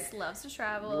 yes, like, loves to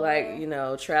travel. Like, you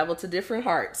know, travel to different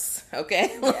hearts,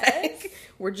 okay? Yes. Like,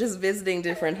 we're just visiting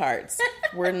different hearts.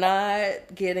 We're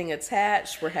not getting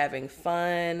attached. We're having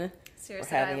fun. Seriously,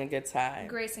 we're having a good time.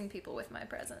 Gracing people with my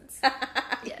presence.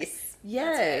 Yes.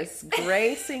 Yes, right.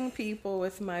 Gracing people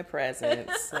with my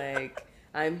presence. Like,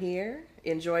 I'm here.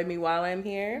 Enjoy me while I'm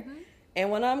here. Mm-hmm.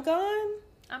 And when I'm gone,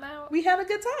 I'm out. We have a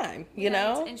good time, you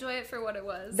know? Enjoy it for what it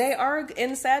was. They are,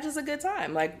 and Sag is a good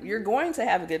time. Like, you're going to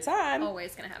have a good time.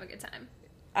 Always going to have a good time.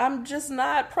 I'm just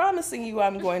not promising you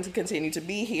I'm going to continue to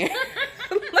be here,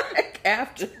 like,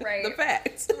 after the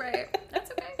fact. Right.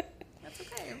 That's okay.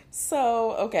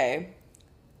 So, okay.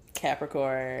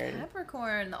 Capricorn,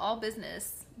 the all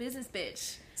business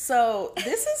bitch. So,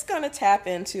 this is going to tap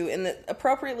into, and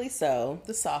appropriately so,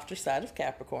 the softer side of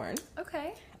Capricorn.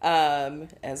 Okay.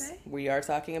 As we are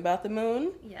talking about the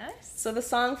moon. Yes. So the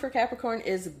song for Capricorn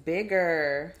is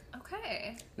Bigger.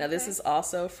 Okay. Now this is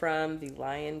also from the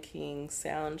Lion King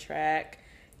soundtrack,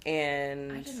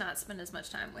 and I did not spend as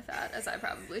much time with that as I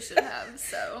probably should have,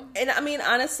 so. And I mean,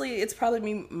 honestly, it's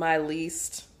probably my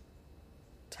least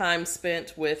time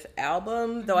spent with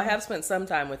album, though I have spent some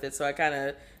time with it, so I kind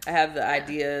of I have the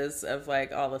ideas of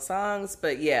like all the songs,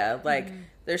 but yeah, like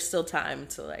there's still time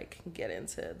to like get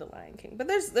into the Lion King. But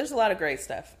there's a lot of great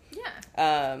stuff.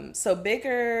 Yeah. So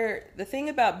Bigger, the thing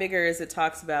about Bigger is it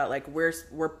talks about like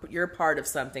you're part of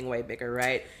something way bigger,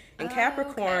 right? In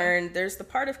Capricorn, there's the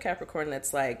part of Capricorn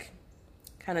that's like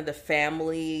kind of the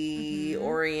family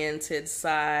oriented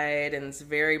side, and it's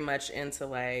very much into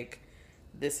like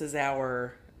this is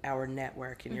our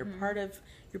network, and you're part of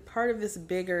this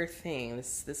bigger thing,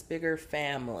 this bigger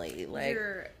family. Like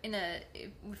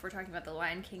if we're talking about the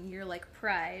Lion King, you're like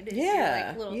pride.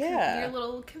 Yeah, your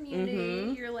little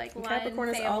community. You're like and Lion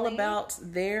Capricorn family. is all about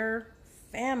their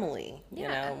family. You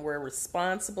know, we're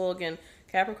responsible. Again,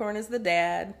 Capricorn is the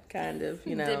dad, kind of.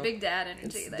 You know, the big dad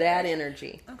energy. It's dad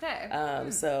energy. Okay.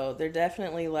 So they're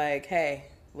definitely like, hey,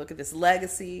 look at this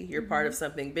legacy. You're part of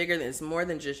something bigger. It's more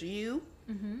than just you.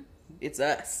 It's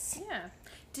us. Yeah.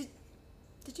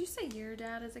 Did you say your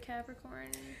dad is a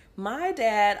Capricorn? My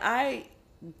dad, I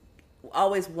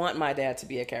always want my dad to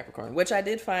be a Capricorn, which I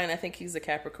did find. I think he's a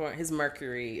Capricorn. His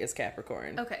Mercury is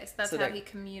Capricorn. Okay, so that's how he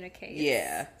communicates.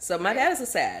 Yeah. So my dad is a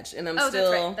Sag, and I'm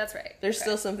still... That's right. There's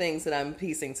still some things that I'm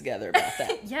piecing together about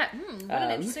that. Yeah. What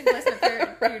an interesting placement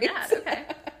for your dad. Okay.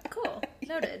 Cool.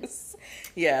 Noted.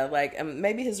 Yeah, like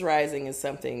maybe his rising is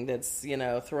something that's,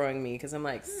 throwing me, because I'm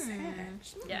like, Sag.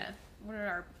 Yeah. What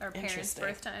are our parents'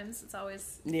 birth times? It's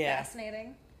always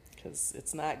fascinating. Because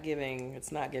it's not giving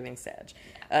Sag.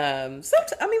 Yeah.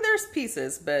 There's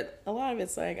pieces, but a lot of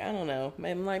it's like, I don't know.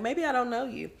 I'm like, maybe I don't know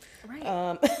you.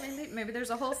 Right. Maybe there's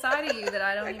a whole side of you that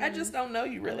I don't like, even I just don't know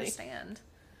you really. Understand.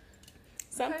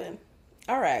 Something. Okay.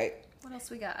 All right. What else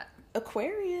we got?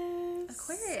 Aquarius.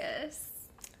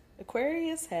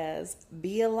 Aquarius has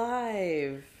Be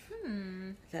Alive.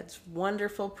 That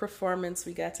wonderful performance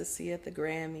we got to see at the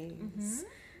Grammys.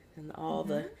 And all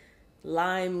the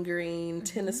lime green,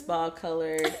 tennis ball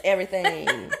colored,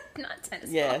 everything. Not tennis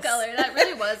ball colored. That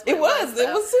really was. It was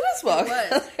tennis ball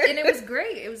colored. And it was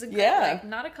great. It was like,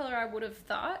 not a color I would have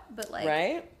thought, but like,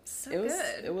 right? So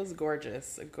good. It was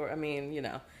gorgeous.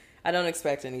 I don't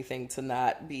expect anything to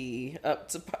not be up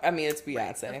to. It's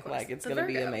Beyonce. Right, like it's going to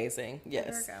be amazing.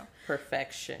 Yes,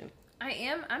 perfection.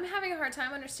 I'm having a hard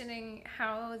time understanding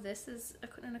how this is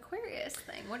an Aquarius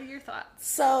thing. What are your thoughts?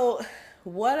 So,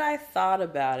 what I thought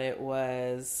about it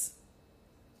was,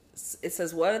 it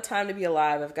says, "What a time to be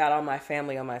alive! I've got all my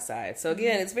family on my side." So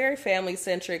again, it's very family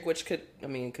centric, which could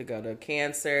go to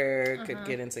Cancer, could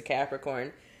get into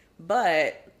Capricorn,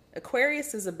 but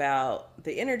Aquarius is about,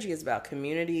 the energy is about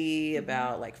community,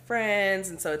 about like friends,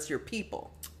 and so it's your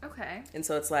people. Okay. And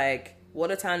so it's like,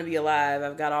 what a time to be alive.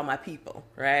 I've got all my people,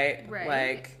 right? Right.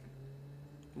 Like,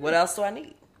 what else do I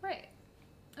need? Right.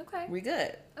 Okay. We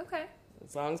good. Okay.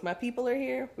 As long as my people are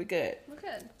here, we good. We're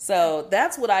good. So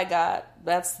that's what I got.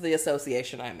 That's the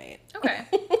association I made. Okay.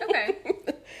 Okay.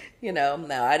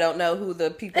 Now I don't know who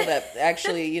the people that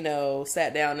actually,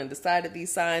 sat down and decided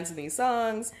these signs and these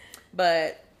songs,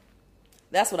 but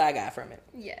that's what I got from it.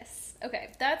 Yes. Okay.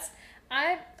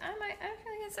 I feel like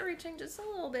it's reaching just a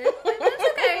little bit. But that's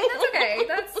okay.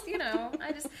 That's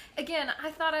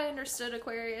I thought I understood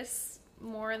Aquarius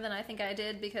more than I think I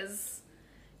did, because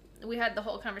we had the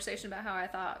whole conversation about how I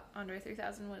thought Andre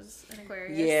 3000 was an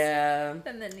Aquarius. Yeah.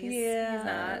 And then he's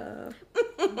not.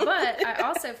 But I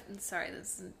also, sorry,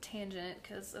 this is a tangent,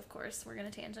 because of course we're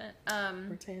going to tangent.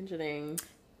 We're tangenting.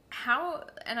 How,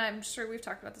 and I'm sure we've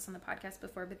talked about this on the podcast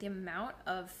before, but the amount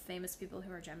of famous people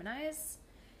who are Geminis,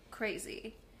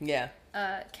 crazy. Yeah.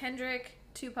 Kendrick,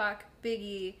 Tupac,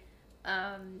 Biggie,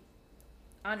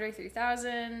 Andre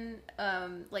 3000,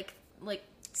 like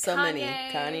so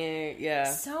Kanye, Kanye, yeah.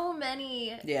 So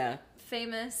many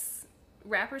famous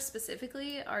rappers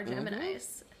specifically are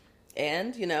Geminis.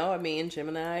 And,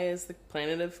 Gemini is the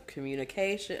planet of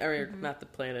communication, or not the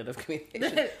planet of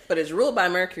communication, but it's ruled by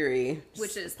Mercury,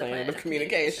 which is the planet of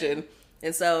communication.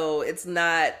 And so it's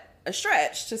not a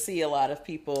stretch to see a lot of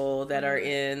people that are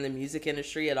in the music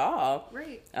industry at all.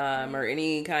 Right. Or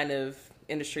any kind of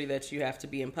industry that you have to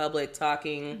be in public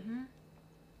talking,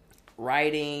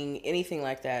 writing, anything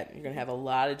like that. You're going to have a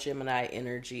lot of Gemini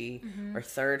energy or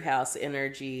third house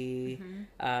energy.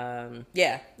 So.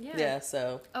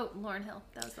 Oh, Lauryn Hill.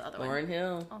 That was the other one. Lauryn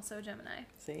Hill. Also a Gemini.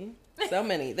 See? So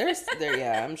many.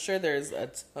 I'm sure there's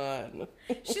a ton.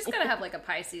 She's got to have like a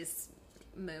Pisces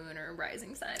moon or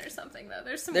rising sign or something, though.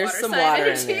 There's some water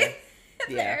energy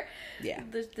in there. Yeah.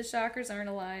 The chakras aren't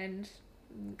aligned.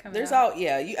 You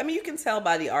can tell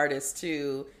by the artist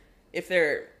too, if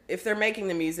they're making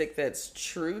the music that's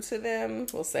true to them,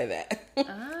 we'll say that.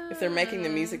 If they're making the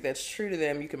music that's true to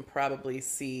them, you can probably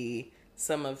see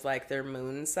some of like their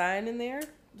moon sign in there.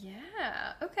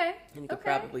 Yeah. Okay. And you could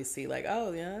probably see like,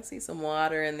 oh yeah, I see some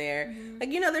water in there.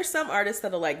 Like, there's some artists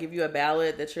that'll like give you a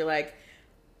ballad that you're like,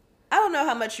 I don't know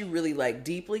how much you really like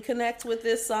deeply connect with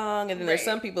this song. And then there's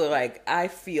some people that are like, I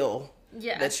feel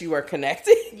that you are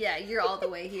connecting. Yeah, you're all the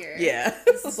way here. Yeah.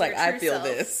 It's like, I feel self.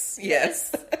 This.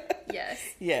 Yes. Yes.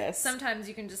 Yes. Sometimes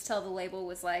you can just tell the label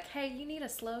was like, hey, you need a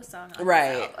slow song on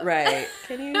right, this album. Right.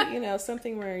 Can you,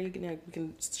 something where you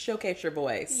can showcase your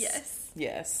voice. Yes.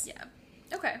 Yes. Yeah.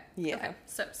 Okay. Yeah. Okay.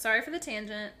 So, sorry for the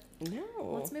tangent. No.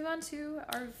 Let's move on to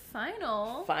our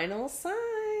final sign.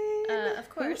 Of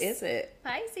course. Who is it?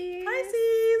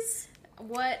 Pisces.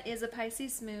 What is a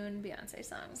Pisces Moon Beyonce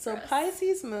song? So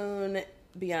Pisces Moon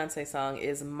Beyonce song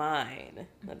is Mine.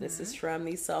 Now, this is from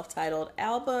the self-titled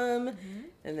album,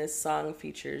 and this song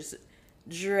features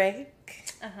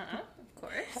Drake. Of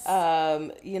course.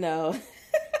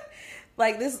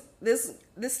 Like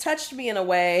this touched me in a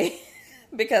way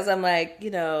because I'm like,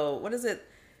 what is it?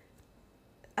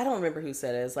 I don't remember who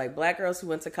said it. It's like black girls who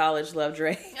went to college love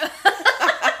Drake.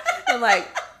 I'm like,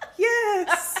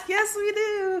 yes, we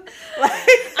do. Like,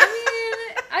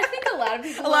 I think a lot of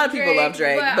people love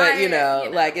Drake,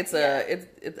 but like it's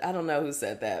I don't know who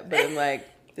said that, but I'm like,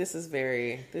 this is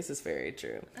very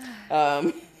true.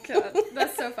 God,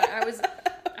 that's so fun.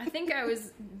 I think I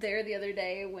was there the other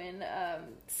day when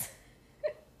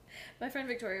my friend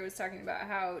Victoria was talking about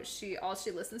how all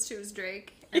she listens to is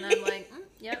Drake, and I'm like,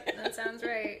 yep, that sounds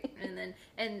right.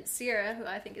 And Sierra, who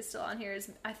I think is still on here,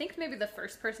 is I think maybe the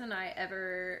first person I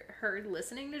ever heard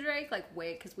listening to Drake,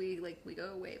 because we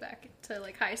go way back to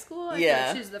like high school. I feel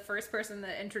like she's the first person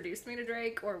that introduced me to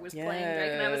Drake or was playing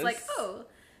Drake, and I was like, oh,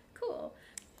 cool.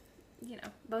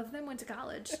 Both of them went to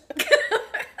college.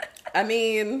 I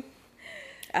mean,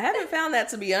 I haven't found that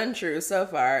to be untrue so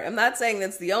far. I'm not saying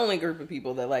that's the only group of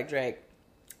people that like Drake.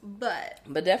 But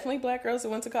definitely black girls that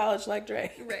went to college like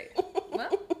Drake. Right. Well,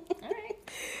 all right.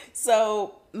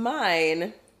 So,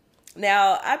 Mine.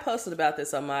 Now, I posted about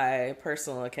this on my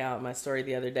personal account, my story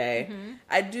the other day.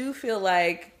 I do feel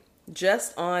like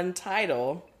just on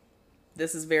title,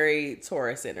 this is very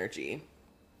Taurus energy.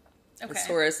 Okay.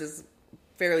 Taurus is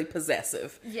fairly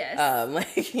possessive. Yes. A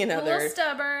little they're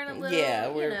stubborn, a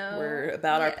little, we're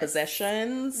about our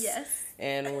possessions. Yes.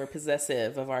 And we're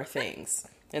possessive of our things.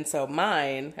 And so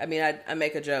Mine, I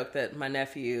make a joke that my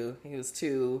nephew, who's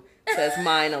 2, says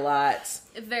mine a lot.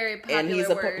 A very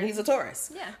popular word. He's a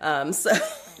Taurus. Yeah. So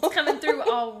it's coming through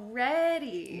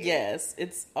already. Yes,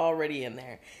 it's already in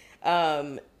there.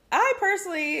 I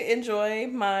personally enjoy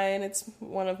Mine. It's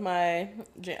one of my,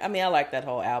 I like that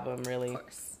whole album, really. Of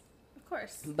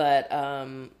course. But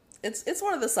it's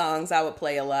one of the songs I would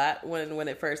play a lot when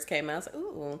it first came out. I was like,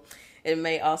 ooh. It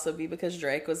may also be because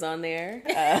Drake was on there.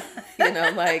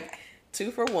 Like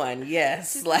 2 for 1.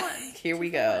 Yes. Here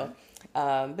we go.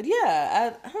 But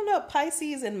yeah, I don't know.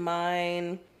 Pisces and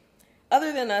Mine,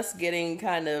 other than us getting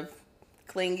kind of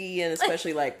clingy, and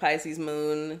especially like Pisces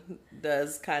Moon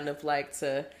does kind of like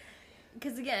to.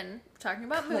 Because again, talking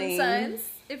about moon signs.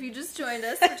 If you just joined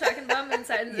us, we're talking about moon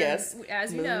signs. Yes. And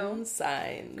as you know,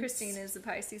 signs. Christine is a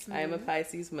Pisces moon. I am a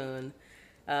Pisces moon.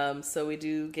 So we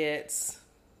do get,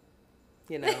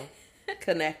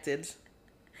 connected.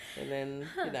 And then,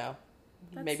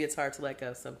 maybe it's hard to let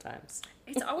go sometimes.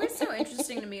 It's always so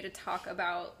interesting to me to talk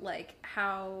about, like,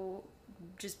 how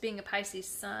just being a Pisces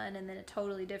sun and then a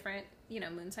totally different,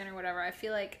 moon sign or whatever. I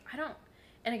feel like I don't,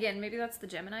 and again, maybe that's the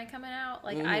Gemini coming out.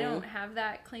 Like, I don't have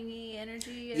that clingy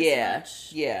energy as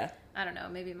much. Yeah. I don't know.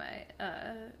 Maybe my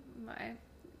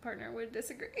partner would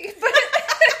disagree. But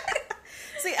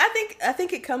see, I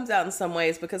think it comes out in some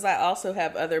ways because I also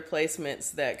have other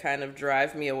placements that kind of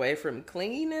drive me away from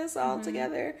clinginess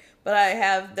altogether. But I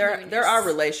have there are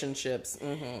relationships.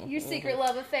 Your secret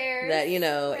love affairs. That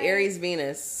Aries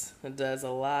Venus does a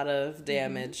lot of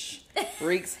damage,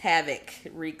 wreaks havoc.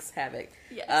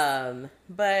 Yes.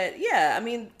 But yeah,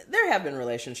 there have been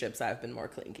relationships I've been more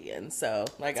clingy in. So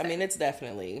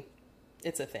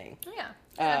it's a thing. Yeah.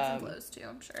 Ebbs and flows too,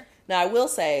 I'm sure. Now, I will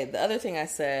say, the other thing I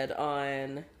said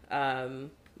on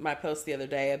my post the other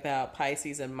day about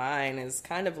Pisces and Mine is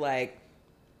kind of like,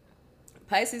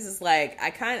 Pisces is like,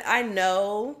 I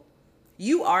know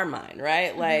you are mine,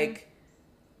 right? Like,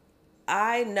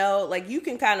 I know, like, you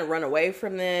can kind of run away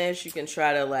from this. You can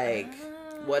try to, like,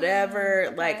 whatever.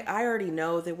 Okay. Like, I already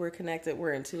know that we're connected.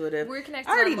 We're intuitive. We're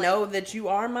connected. I already know that you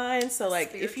are mine. So,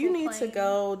 like, if you need to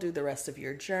go do the rest of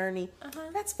your journey,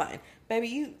 that's fine. Baby,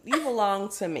 you belong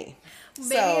to me.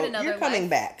 Maybe so in another you're coming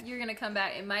back. You're going to come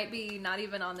back. It might be not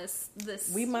even on this.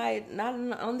 We might not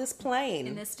on this plane.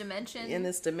 In this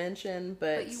dimension.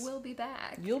 But you will be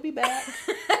back. You'll be back.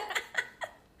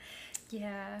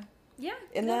 Yeah. Yeah,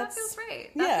 and that feels right.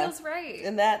 That feels right.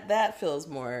 And that feels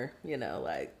more,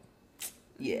 like,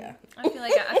 yeah. I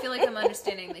feel like I'm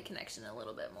understanding the connection a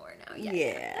little bit more now.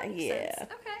 Yeah. Sense.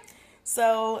 Okay.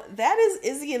 So that is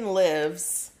Izzy and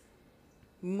Liv's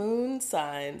Moon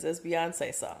Signs as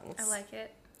Beyonce songs. I like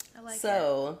it.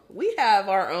 So we have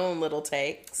our own little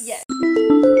takes. Yes.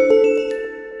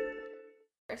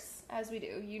 As we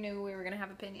do. You knew we were going to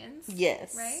have opinions.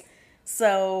 Yes. Right?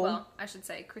 So. Well, I should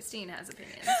say Christine has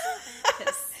opinions.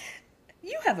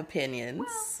 You have opinions.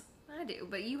 Well, I do,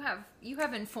 but you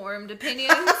have informed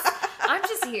opinions. I'm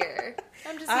just here.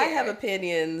 I have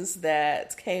opinions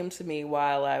that came to me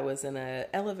while I was in an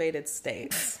elevated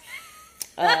state.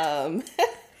 And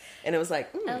it was like,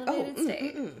 elevated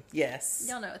state. Yes.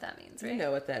 Y'all know what that means, right? You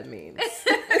know what that means.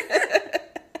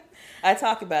 I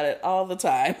talk about it all the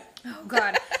time. Oh,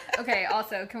 God. Okay,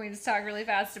 also, can we just talk really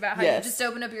fast about how you just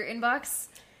open up your inbox?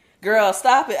 Girl,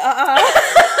 stop it.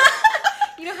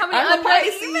 You know how many unread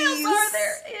emails are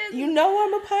there? You know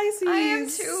I'm a Pisces. I am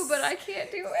too, but I can't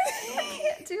do it. I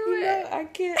can't do it. I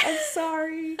can't. I'm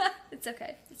sorry. It's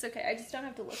okay. I just don't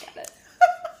have to look at it.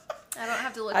 I don't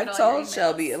have to look at all your emails. I told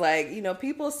Shelby,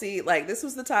 people see, this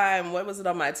was the time, what was it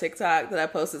on my TikTok that I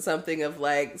posted something of,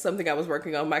 something I was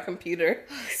working on my computer.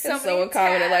 And someone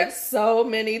commented, so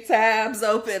many tabs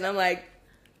open. I'm like,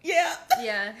 yeah.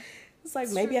 Yeah.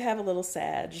 It's maybe I have a little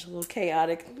Sag, a little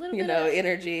chaotic,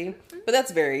 energy. But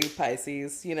that's very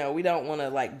Pisces. We don't want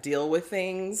to, deal with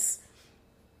things.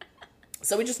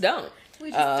 So we just don't.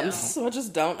 So I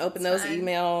just don't open those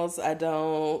emails. I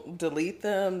don't delete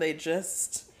them. They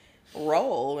just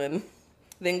roll. And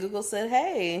then Google said,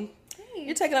 hey,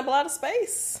 you're taking up a lot of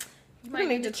space. We might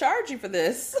need to charge you for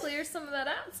this. Clear some of that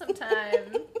out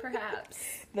sometime, perhaps.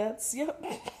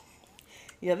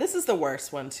 Yeah, this is the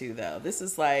worst one too, though. This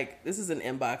is an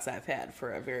inbox I've had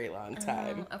for a very long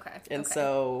time. Okay. And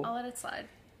so I'll let it slide.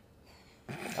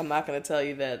 I'm not going to tell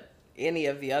you that any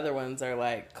of the other ones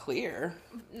are clear.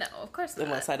 No, of course not.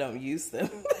 Unless I don't use them.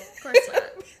 Of course not.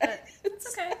 But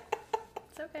it's okay.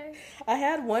 It's okay. I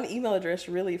had one email address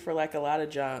really for a lot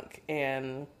of junk,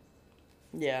 and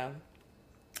yeah.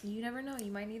 You never know.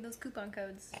 You might need those coupon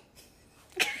codes.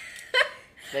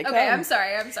 Okay, I'm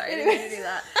sorry. I didn't mean to do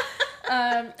that.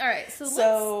 All right, so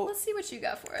let's see what you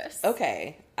got for us.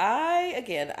 Okay,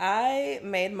 I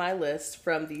made my list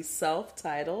from the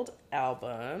self-titled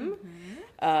album.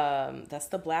 Mm-hmm. That's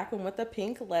the black one with the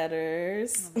pink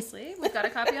letters. Obviously, we've got a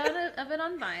copy of it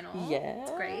on vinyl. Yes,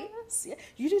 it's great. Yeah,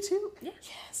 you do too. Yeah.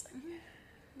 Yes. Mm-hmm.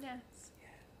 Yes.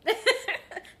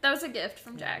 That was a gift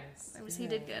from Jack. Yes. He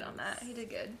did good on that. He did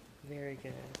good. Very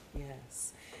good.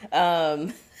 Yes.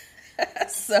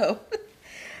 So.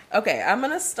 Okay, I'm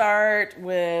going to start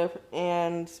with,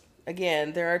 and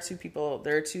again, there are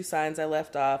two signs I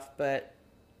left off, but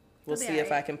we'll see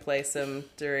if I can place them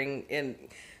and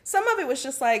some of it was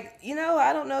just I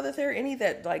don't know that there are any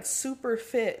that super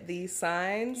fit these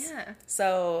signs. Yeah.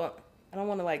 So I don't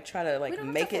want to try to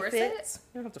make it fit.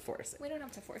 We don't have to force it. We don't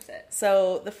have to force it.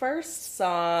 So the first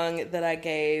song that I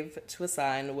gave to a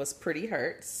sign was Pretty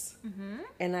Hurts. Mm-hmm.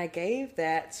 And I gave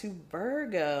that to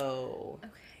Virgo.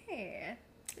 Okay.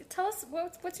 Tell us,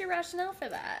 what's your rationale for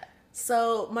that?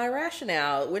 So my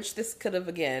rationale, which this could have,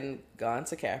 again, gone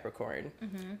to Capricorn,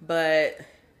 but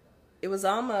it was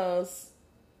almost,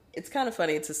 it's kind of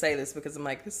funny to say this because I'm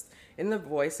this in the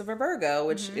voice of a Virgo,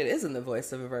 which it is in the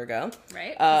voice of a Virgo.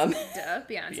 Right. Duh,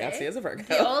 Beyonce. Beyonce is a Virgo.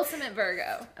 The ultimate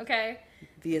Virgo, okay?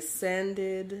 The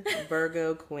ascended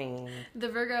Virgo queen. The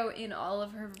Virgo in all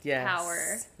of her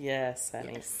power. Yes,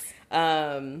 honey.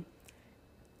 Yes.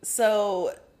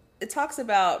 So it talks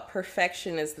about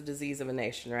perfection is the disease of a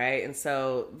nation, right? And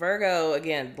so Virgo,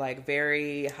 again,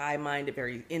 very high-minded,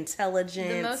 very intelligent.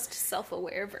 The most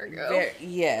self-aware Virgo.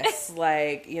 Yes,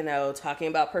 talking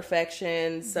about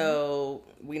perfection. Mm-hmm. So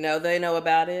we know they know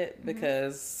about it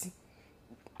because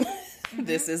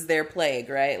this is their plague,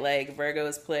 right? Virgo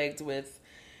is plagued with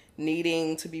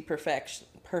needing to be perfect.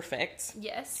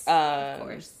 Yes, of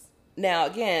course. Now,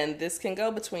 again, this can go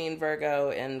between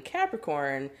Virgo and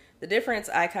Capricorn. The difference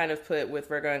I kind of put with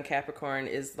Virgo and Capricorn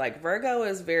is Virgo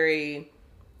is very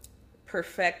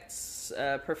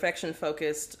perfection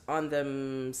focused on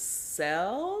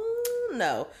themselves.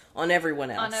 No, on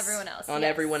everyone else. On everyone else. On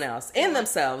everyone else. In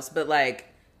themselves, but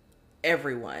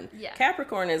everyone. Yeah.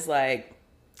 Capricorn is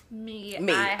me.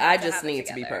 I just need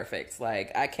to be perfect.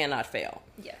 I cannot fail.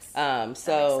 Yes.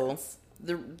 So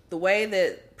the way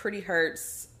that Pretty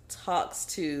Hurts talks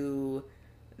to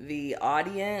the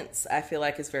audience, I feel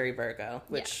is very Virgo,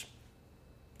 which,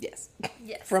 yes,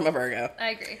 from a Virgo. I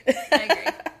agree.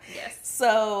 Yes.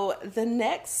 So the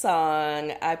next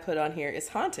song I put on here is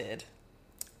Haunted.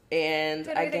 And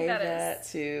Who do I we think gave that that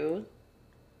to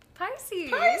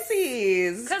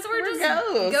Pisces. Because we're just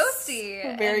ghosts. ghosty.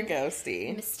 We're very and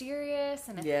ghosty. mysterious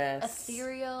and Yes.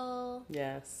 ethereal.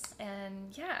 Yes.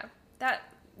 And yeah, that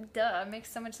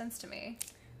makes so much sense to me.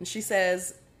 And she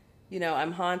says, you know,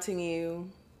 I'm haunting you.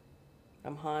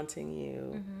 I'm haunting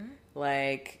you. Mm-hmm.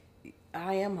 Like,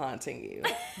 I am haunting you.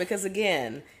 Because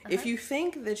again, if you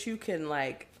think that you can,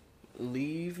 like,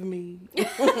 leave me,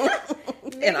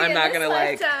 and I'm not going to,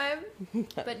 like,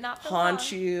 but not for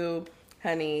haunt long. you,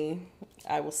 honey,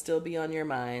 I will still be on your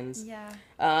minds. Yeah.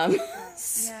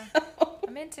 So, Yeah.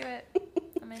 I'm into it.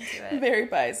 very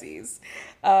Pisces.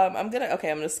 I'm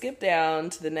gonna skip down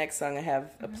to the next song I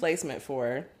have a placement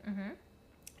for. Mm-hmm.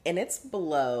 And it's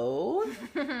Blow.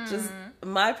 Just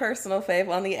my personal fave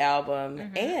on the album.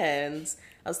 Mm-hmm. And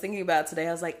I was thinking about today,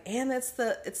 I was like, and it's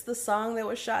the song that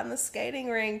was shot in the skating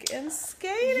rink in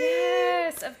Skating.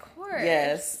 Yes, of course.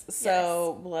 Yes.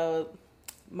 So Blow,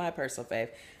 my personal fave.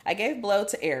 I gave Blow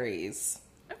to Aries.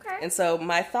 Okay. And so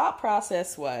my thought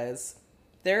process was,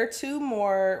 there are two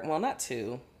more, well, not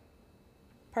two.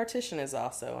 Partition is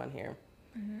also on here.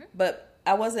 Mm-hmm. But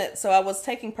I was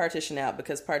taking Partition out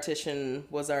because Partition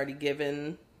was already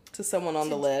given to someone on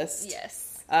the list.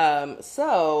 Yes.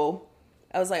 So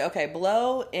I was like, okay,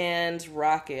 Blow and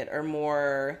Rocket are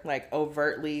more like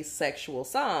overtly sexual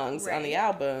songs on the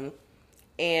album.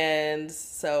 And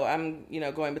so I'm,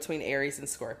 going between Aries and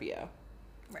Scorpio.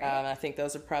 Right. I think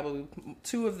those are probably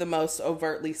two of the most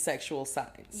overtly sexual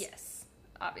signs. Yes,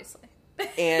 obviously.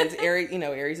 And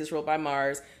Aries is ruled by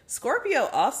Mars. Scorpio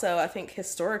also, I think,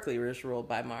 historically was ruled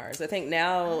by Mars. I think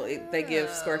now they give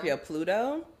Scorpio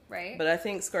Pluto. Right. But I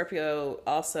think Scorpio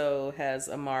also has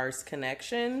a Mars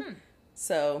connection.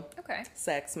 So,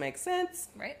 sex makes sense.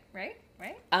 Right.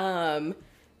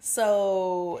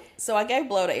 So I gave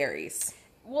Blow to Aries.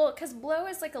 Well, because Blow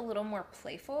is like a little more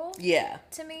playful. Yeah.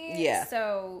 To me. Yeah.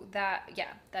 So that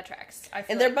tracks.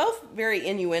 And they're both very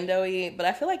innuendo-y, but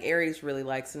I feel like Aries really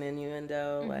likes an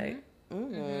innuendo. Mm-hmm.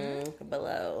 Like,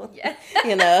 Blow. Yeah.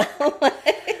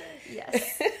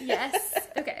 Yes.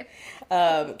 Okay.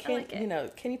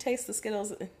 Can you taste the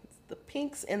Skittles? The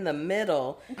pinks in the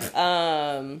middle.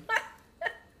 Well.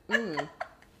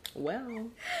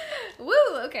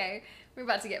 Woo, okay. We're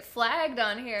about to get flagged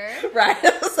on here. Right.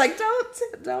 I was like,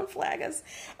 don't flag us.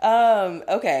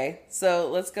 Okay. So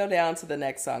let's go down to the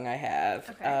next song I have.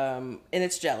 Okay. And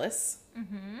it's Jealous.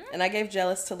 Mm-hmm. And I gave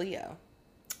Jealous to Leo.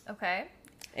 Okay.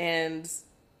 And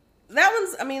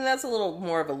that's a little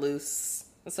more of a loose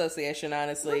association,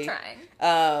 honestly. We're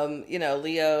trying.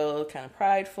 Leo kind of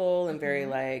prideful and very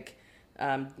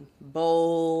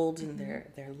bold in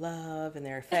their love and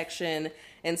their affection.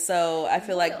 And so I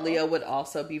feel like Leo would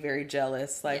also be very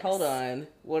jealous. Like, hold on,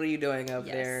 what are you doing over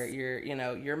there?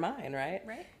 You're mine, right?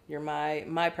 Right. You're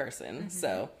my person. Mm-hmm.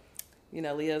 So,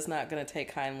 Leo's not going to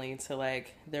take kindly to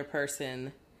like their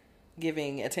person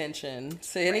giving attention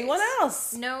to anyone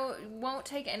else. No, won't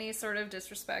take any sort of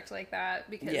disrespect like that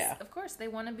because, of course, they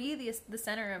want to be the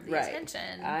center of the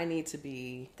attention. I need to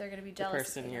be. They're going to be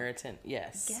jealous. The person you're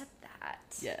Yes. Get that.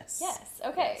 Yes. Yes.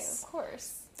 Okay. Yes. Of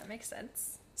course, that makes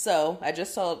sense. So I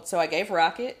gave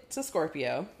Rocket to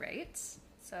Scorpio. Right.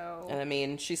 So.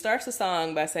 And she starts the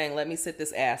song by saying, "Let me sit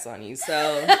this ass on you."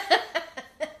 So.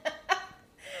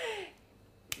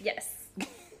 Yes,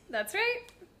 that's right.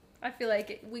 I feel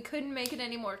like we couldn't make it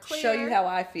any more clear. Show you how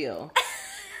I feel.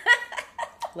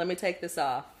 Let me take this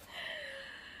off.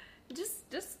 Just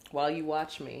while you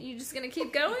watch me. You just gonna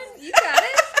keep going? You got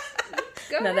it.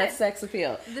 Go ahead. That's sex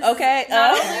appeal. Not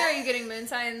only are you getting Moon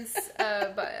Signs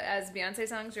but as Beyonce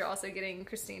songs, you're also getting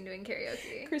Christine doing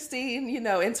karaoke. Christine,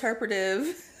 interpretive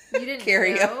you didn't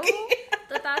karaoke.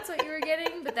 Know that's what you were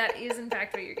getting, but that is in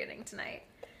fact what you're getting tonight.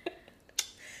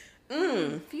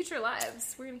 Future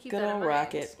lives. We're going to keep that in mind.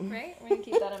 Rocket. Right? We're going to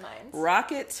keep that in mind.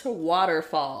 Rocket to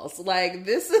waterfalls. Like,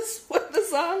 this is what the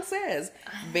song says.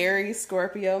 Very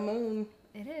Scorpio moon.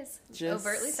 It is. Just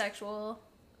overtly sexual.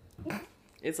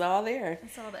 It's all there.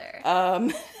 It's all there.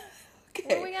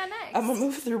 Okay. What we got next? I'm going to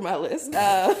move through my list.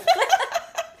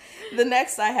 The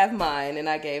next I have mine, and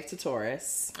I gave to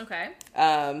Taurus. Okay.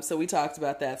 So we talked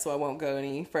about that, so I won't go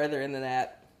any further into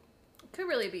that. Could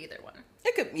really be either one.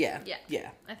 It could, yeah.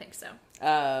 I think so.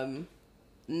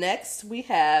 Next we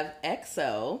have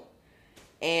EXO,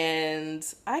 and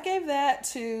I gave that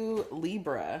to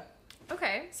Libra.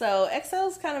 Okay. So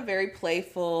EXO's kind of very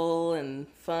playful and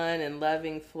fun and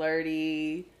loving,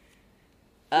 flirty.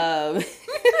 We got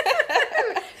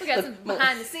some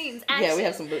behind the scenes action. Yeah, we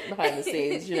have some behind the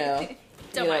scenes.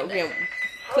 Don't mind that.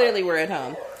 Clearly we're at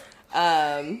home.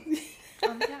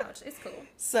 On the couch. It's cool.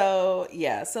 So,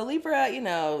 yeah. So, Libra,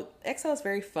 Exhale is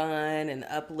very fun and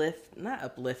not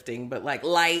uplifting, but like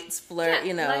lights, flirt,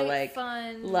 light, like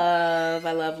fun. love.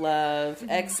 I love love.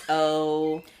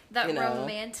 XO. That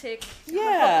romantic,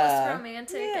 hopeless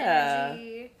romantic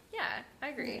energy. Yeah, I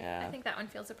agree. Yeah. I think that one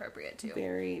feels appropriate too.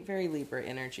 Very, very Libra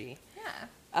energy. Yeah.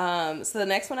 So the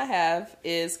next one I have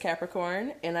is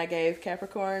Capricorn, and I gave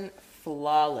Capricorn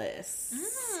Flawless.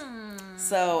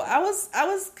 So I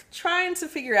was trying to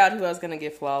figure out who I was going to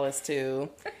give Flawless to.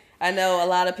 I know a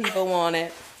lot of people want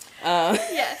it.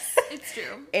 Yes, it's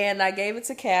true. And I gave it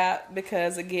to Cap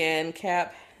because, again,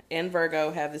 Cap and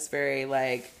Virgo have this very,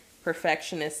 like,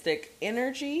 perfectionistic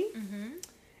energy.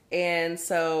 And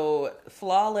so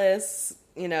Flawless,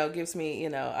 gives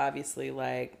me, obviously,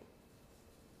 like,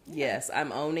 yes,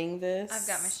 I'm owning this. I've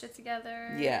got my shit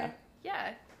together. Yeah.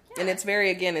 Yeah. And it's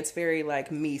very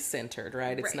like me-centered,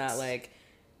 right? It's not like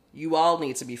you all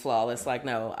need to be flawless. Like,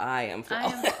 no, I am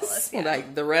flawless. Yeah.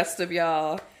 Like, the rest of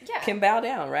y'all can bow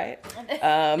down, right?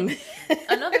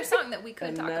 Another song that we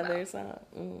could talk about. Another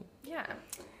song. Yeah.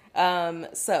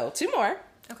 So, 2 more.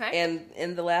 Okay. And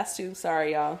in the last 2,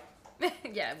 sorry, y'all.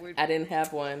 Yeah, I didn't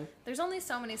have one. There's only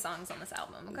so many songs on this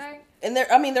album, okay? And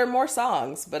there are more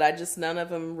songs, but none of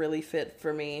them really fit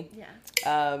for me. Yeah.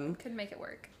 Couldn't make it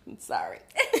work. Sorry.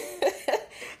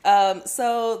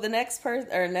 So the next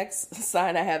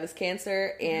sign I have is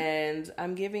Cancer, and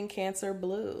I'm giving Cancer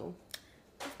Blue.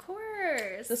 Of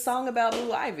course. The song about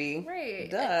Blue Ivy. Right.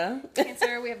 Duh.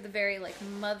 Cancer, we have the very, like,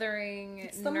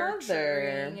 mothering,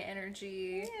 nurturing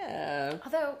energy. Yeah.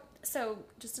 Although, so,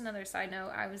 just another side note,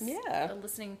 I was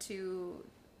listening to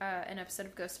an episode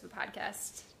of Ghost of a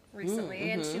Podcast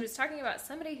recently, and she was talking about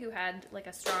somebody who had, like,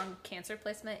 a strong Cancer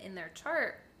placement in their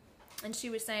chart, and she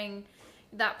was saying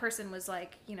that person was,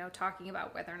 like, talking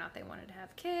about whether or not they wanted to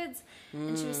have kids,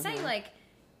 and she was saying, like,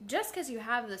 just because you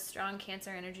have this strong Cancer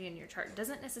energy in your chart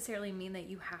doesn't necessarily mean that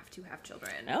you have to have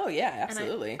children. Oh, yeah,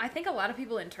 absolutely. And I think a lot of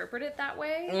people interpret it that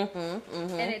way.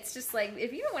 And it's just like,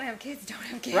 if you don't want to have kids, don't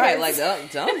have kids. Right, like,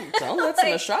 don't let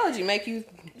some astrology make you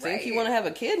think you want to have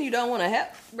a kid and you don't want to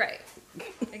have. Right,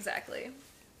 exactly.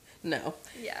 No.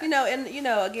 Yeah. And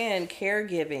again,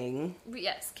 caregiving.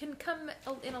 Yes, can come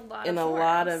in a lot in of forms. a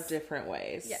lot of different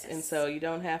ways. Yes. And so you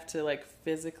don't have to, like,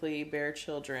 physically bear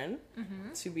children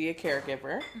to be a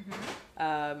caregiver.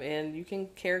 And you can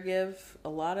caregive a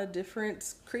lot of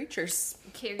different creatures.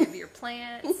 Caregive your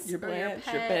plants, your pets.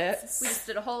 pets. We just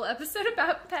did a whole episode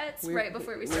about pets right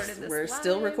before we started this We're live.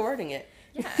 still recording it.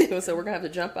 Yeah. So we're going to have to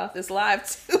jump off this live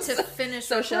to finish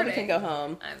so recording. Shelby can go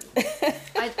home.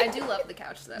 I do love the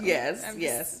couch, though. Yes, I'm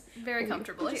yes. Very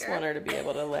comfortable here. I here. just want her to be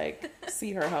able to, like,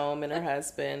 see her home and her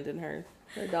husband and her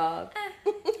dog.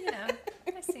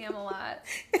 I see him a lot.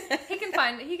 He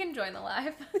can join the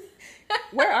live.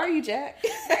 Where are you, Jack?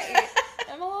 Right.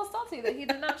 I'm a little salty that he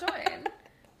did not join.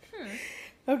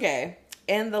 Okay.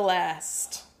 And the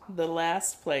last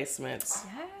placement.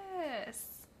 Yes.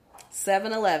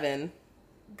 7-Eleven.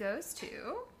 Goes to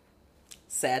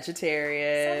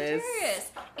Sagittarius.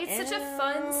 It's such a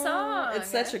fun song. It's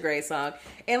such a great song.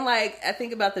 And, like, I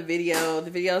think about the video.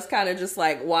 The video is kind of just,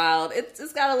 like, wild.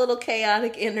 It's got a little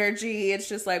chaotic energy. It's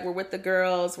just like we're with the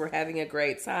girls. We're having a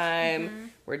great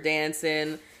time. We're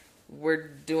dancing. We're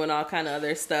doing all kind of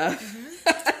other stuff.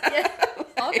 Yeah.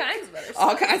 All kinds of other stuff.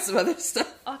 All kinds of other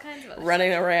stuff. All kinds of other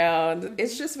Running around.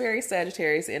 It's just very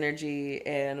Sagittarius energy,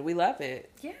 and we love it.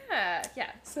 Yeah.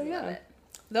 So, love it.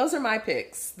 Those are my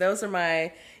picks. Those are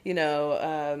my,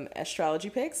 astrology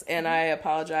picks. And I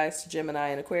apologize to Gemini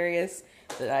and Aquarius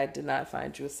that I did not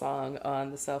find you a song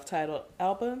on the self-titled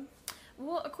album.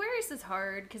 Well, Aquarius is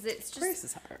hard because it's just... Aquarius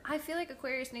is hard. I feel like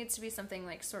Aquarius needs to be something,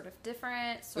 like, sort of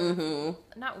different, sort of,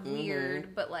 not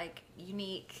weird, but, like,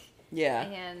 unique. Yeah.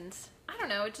 And, I don't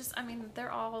know, they're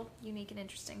all unique and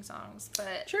interesting songs,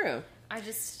 but... True. I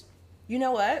just... You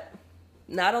know what?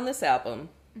 Not on this album.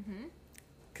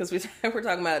 Because we're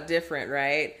talking about different,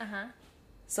 right? Uh-huh.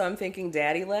 So I'm thinking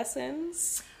Daddy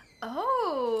Lessons.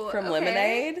 Oh, from okay.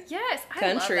 Lemonade. Yes,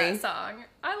 Country. I love that song.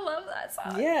 I love that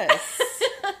song. Yes.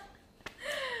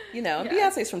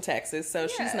 Beyonce's from Texas, so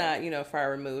she's not,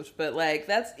 far removed. But, like,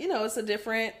 that's, it was a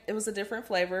different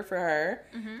flavor for her.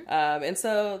 And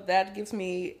so that gives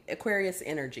me Aquarius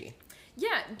energy.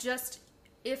 Yeah, just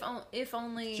if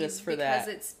only just for because that.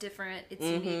 It's different, it's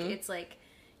unique. It's like,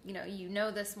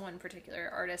 this one particular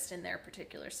artist in their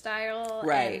particular style.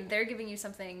 Right. And they're giving you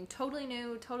something totally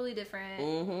new, totally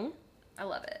different. I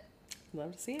love it.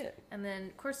 Love to see it. And then,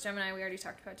 of course, Gemini. We already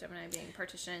talked about Gemini being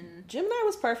Partition. Gemini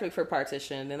was perfect for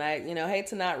Partition, and I, hate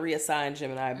to not reassign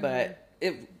Gemini, but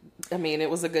it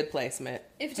was a good placement.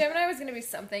 If Gemini was going to be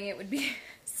something, it would be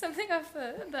Something off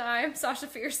the I Am Sasha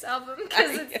Fierce album,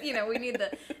 because it's, you know, we need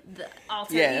the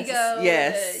alter yes, ego.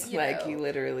 Yes, the, like you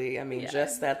literally, I mean,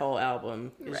 just that whole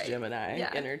album is right. Gemini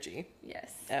energy.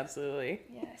 Yes. Absolutely.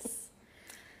 Yes.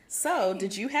 So,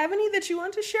 did you have any that you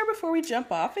want to share before we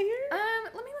jump off of here?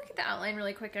 Let me look at the outline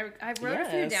really quick. I wrote a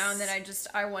few down that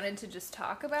I wanted to just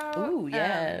talk about. Ooh,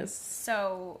 yes.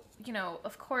 So, you know,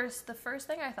 of course, the first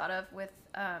thing I thought of with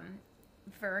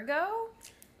Virgo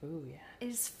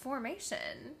is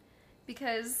formation.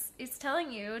 Because it's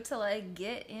telling you to, like,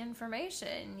 get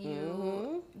information.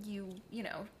 You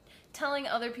know, telling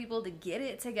other people to get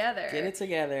it together. Get it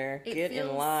together. Get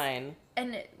in line.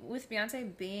 And with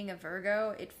Beyonce being a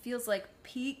Virgo, it feels like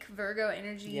peak Virgo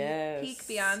energy. Yes. Peak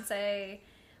Beyonce.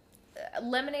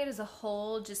 Lemonade as a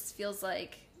whole just feels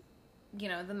like, you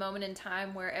know, the moment in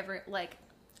time where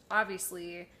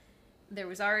obviously there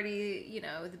was already, you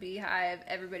know, the Beehive.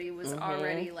 Everybody was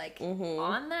already, like,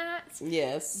 on that.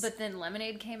 Yes. But then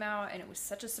Lemonade came out, and it was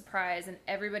such a surprise, and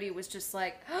everybody was just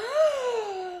like,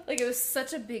 like, it was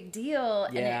such a big deal.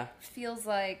 Yeah. And it feels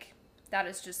like that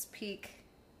is just peak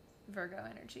Virgo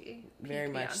energy. Peak very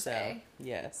Beyonce. Much so.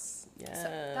 Yes. Yes. So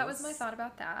that was my thought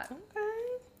about that.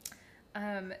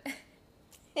 Okay.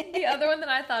 The other one that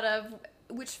I thought of,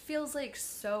 which feels like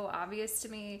so obvious to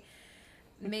me,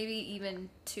 maybe even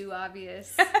too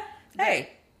obvious. Hey,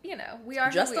 but, you know, we are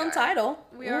just on title.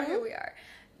 We are who we are.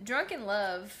 Drunk in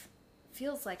Love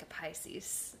feels like a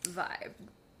Pisces vibe.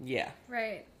 Yeah.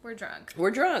 Right? We're drunk. We're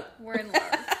in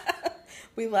love.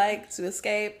 We like to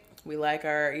escape. We like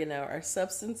our, you know, our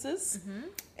substances.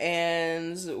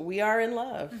 And we are in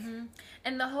love.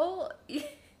 And the whole...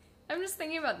 I'm just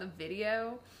thinking about the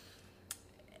video.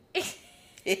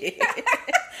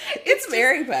 It's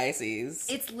very Pisces.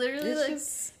 It's literally like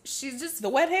she's just the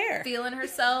wet hair feeling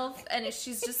herself, and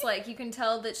she's just like, you can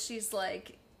tell that she's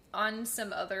like on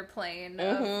some other plane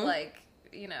of like,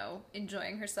 you know,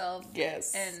 enjoying herself.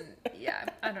 Yes. And yeah,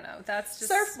 I don't know. That's just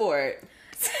Surfboard.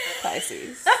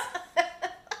 Pisces.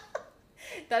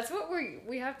 That's what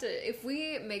we have to, if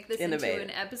we make this into an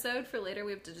episode for later,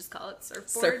 we have to just call it Surfboard.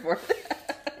 Surfboard.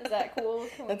 Is that cool?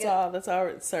 That's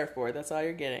all. Surfboard. That's all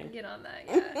you're getting. Get on that.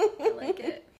 Yeah, I like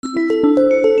it.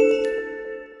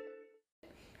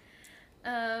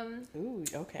 Ooh,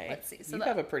 okay. Let's see. So you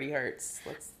have a pretty hurts.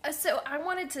 So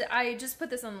I just put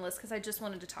this on the list because I just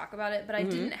wanted to talk about it, but I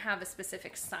didn't have a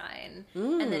specific sign,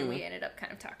 and then we ended up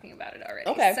kind of talking about it already.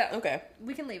 Okay. So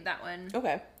we can leave that one.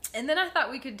 Okay. And then I thought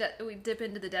we could we'd dip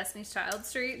into the Destiny's Child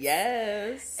streets.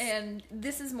 Yes. And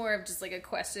this is more of just like a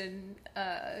question,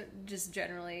 just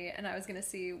generally, and I was gonna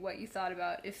see what you thought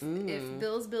about if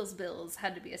Bills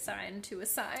had to be assigned to a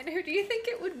sign, who do you think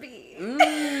it would be?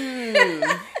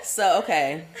 So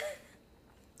okay,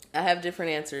 I have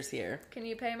different answers here. Can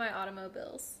you pay my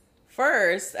automobiles?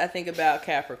 First, I think about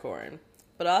Capricorn.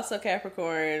 But also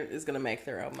Capricorn is going to make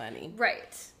their own money.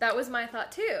 Right. That was my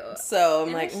thought too. So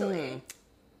I'm like,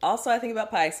 Also, I think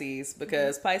about Pisces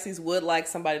because Pisces would like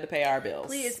somebody to pay our bills.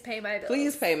 Please pay my bills.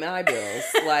 Please pay my bills.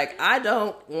 Like, I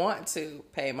don't want to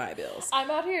pay my bills. I'm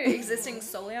out here existing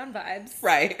solely on vibes.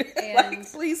 Right. And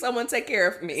like, please, someone take care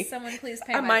of me. Someone please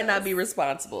pay my bills. I might not be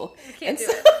responsible. I can't do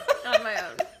it on my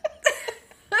own.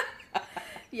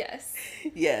 Yes.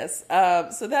 Yes.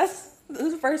 So that's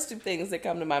the first two things that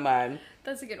come to my mind.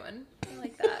 That's a good one. I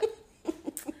like that.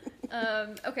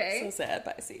 Okay. So sad,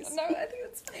 Pisces. No, I think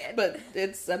it's funny. But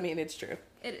it's true.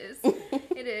 It is.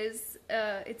 It is.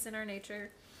 It's in our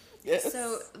nature. Yes.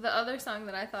 So the other song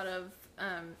that I thought of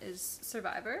is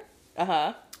Survivor.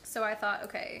 Uh-huh. So I thought,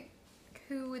 okay,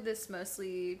 who would this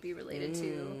mostly be related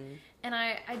to? And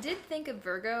I did think of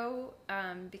Virgo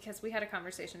because we had a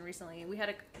conversation recently.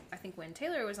 I think when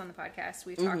Taylor was on the podcast,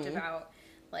 we talked about,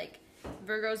 like,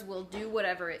 Virgos will do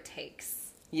whatever it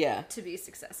takes. Yeah. To be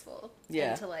successful.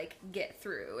 Yeah. And to, like, get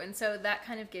through. And so that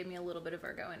kind of gave me a little bit of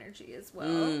Virgo energy as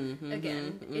well.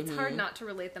 Again, it's hard not to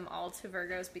relate them all to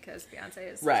Virgos because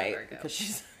Beyonce is such a Virgo. Because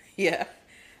she's, yeah.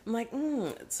 I'm like,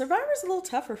 Survivor's a little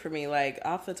tougher for me, like,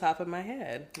 off the top of my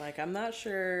head. Like, I'm not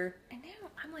sure. I know.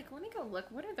 I'm like, let me go look.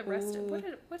 What are the rest of,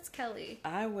 what's Kelly?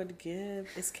 I would give,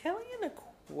 is Kelly an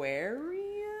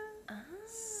Aquarius?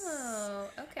 Oh,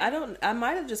 okay. I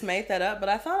might have just made that up, but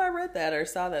I thought I read that or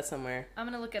saw that somewhere. I'm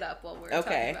going to look it up while we're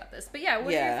talking about this. But yeah,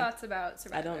 what are your thoughts about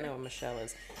Survivor? I don't know what Michelle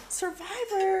is.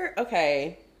 Survivor,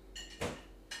 okay.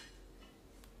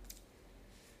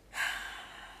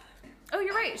 Oh,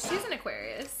 you're right. She's an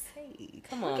Aquarius. Hey,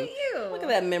 come on. Look at you. Look at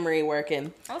that memory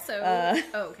working. Also,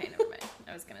 okay, never mind.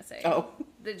 I was going to say. Oh.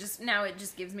 Now it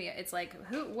just gives me, it's like,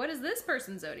 what is this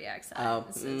person's zodiac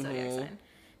sign? Zodiac sign.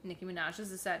 Nicki Minaj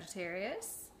is a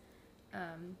Sagittarius.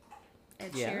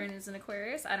 Ed Yeah. Sheeran is an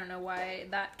Aquarius. I don't know why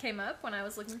that came up when I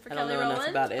was looking for I don't Kelly know Rowland. enough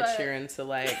about Ed Sheeran to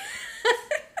like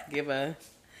give a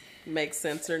make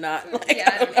sense or not. Like, yeah,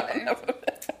 I don't either.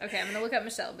 Okay, I'm gonna look up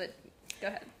Michelle, but go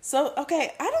ahead. So,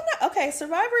 okay, I don't know. Okay,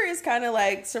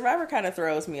 Survivor kind of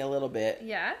throws me a little bit.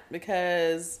 Yeah.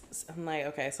 Because I'm like,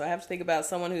 okay, so I have to think about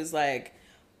someone who's like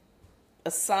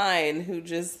a sign who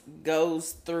just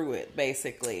goes through it,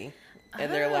 basically.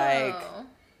 And they're like,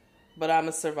 but I'm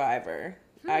a survivor.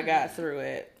 I got through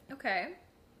it. Okay.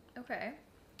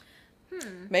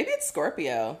 Maybe it's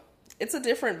Scorpio. It's a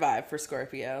different vibe for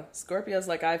Scorpio. Scorpio's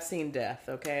like, I've seen death,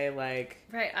 okay? Like...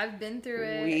 Right, I've been through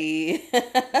it.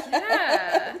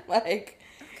 Yeah. Like,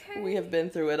 okay. We have been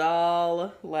through it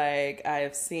all. Like, I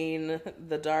have seen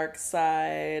the dark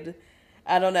side.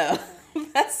 I don't know.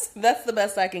 That's the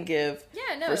best I can give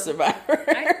for Survivor.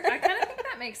 I kind of think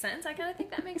that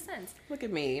makes sense. Look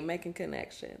at me, making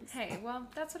connections. Hey, well,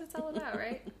 that's what it's all about,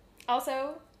 right?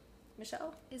 Also,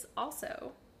 Michelle is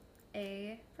also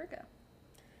a Virgo.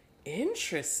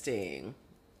 Interesting.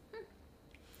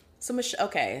 So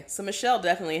Michelle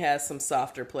definitely has some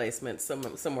softer placements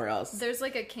somewhere else. There's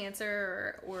like a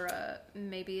Cancer or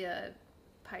maybe a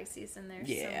Pisces in there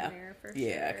somewhere for sure.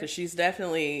 Yeah, because she's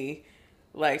definitely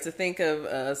like, to think of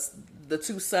the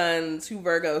two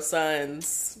Virgo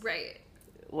suns. Right.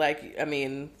 Like, I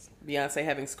mean, Beyonce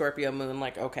having Scorpio moon,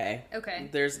 like, okay.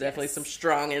 There's definitely some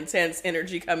strong, intense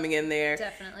energy coming in there.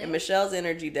 Definitely. And Michelle's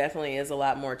energy definitely is a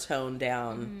lot more toned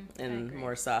down and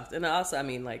more soft. And also, I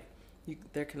mean, like,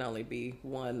 there can only be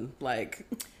one, like...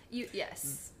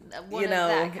 One of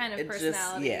that kind of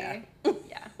personality. Yeah.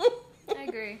 I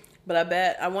agree. But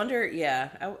I wonder,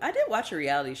 I did watch a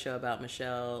reality show about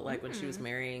Michelle, like, when she was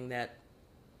marrying that,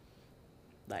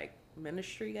 like,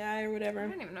 ministry guy or whatever. I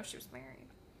don't even know if she was married.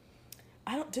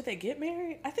 Did they get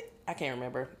married? I can't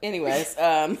remember. Anyways,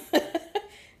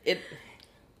 it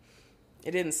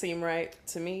didn't seem right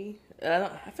to me.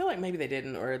 I feel like maybe they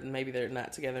didn't, or maybe they're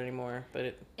not together anymore.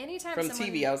 But anytime from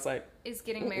TV, I was like, is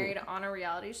getting married on a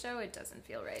reality show, it doesn't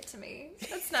feel right to me.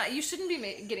 That's not. You shouldn't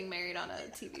be getting married on a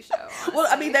TV show. Honestly. Well,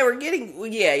 I mean, they were getting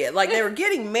like they were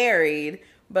getting married,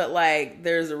 but like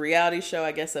there's a reality show,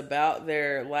 I guess, about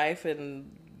their life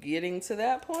and getting to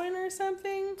that point or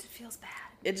something. It feels bad.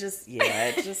 It's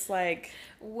just like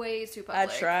way too public.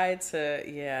 I tried to,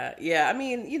 I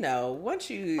mean, once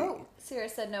you. Oh, Sierra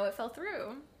said no, it fell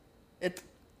through.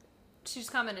 She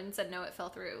just commented and said no, it fell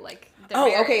through. Like,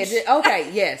 okay,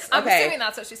 okay, yes, okay. I'm assuming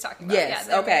that's what she's talking about. Yes,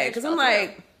 okay, because I'm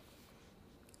like,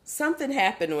 something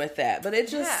happened with that, but it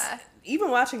just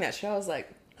even watching that show, I was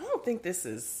like, I don't think this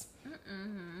is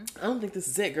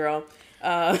it, girl.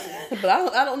 But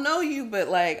I don't know you, but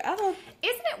like, I don't.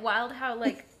 Isn't it wild how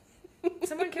like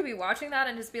someone could be watching that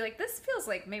and just be like, this feels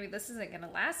like maybe this isn't going to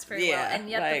last very well, and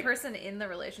yet the person in the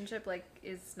relationship like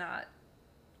is not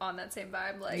on that same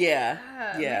vibe. Like,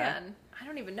 man, I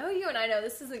don't even know you, and I know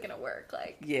this isn't going to work.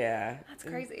 Like, that's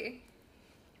crazy.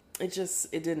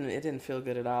 It didn't feel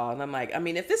good at all, and I'm like, I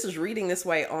mean, if this is reading this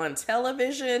way on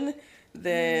television,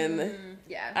 then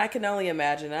I can only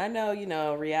imagine. I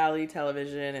know, reality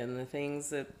television and the things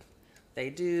that they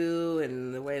do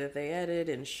and the way that they edit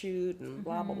and shoot and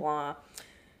blah, blah, blah.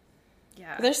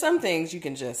 Yeah. But there's some things you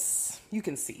can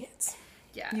see it.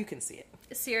 Yeah. You can see it.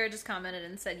 Sierra just commented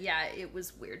and said, it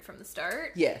was weird from the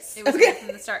start. Yes. It was weird from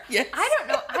the start. Yes. I don't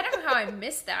know how I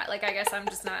missed that. Like, I guess I'm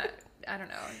just not, I don't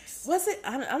know. Was it,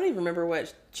 I don't even remember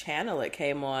what channel it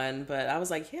came on, but I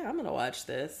was like, I'm going to watch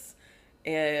this.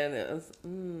 And it was,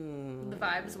 the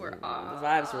vibes were off. The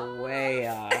vibes were way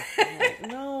off. I'm like,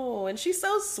 no. And she's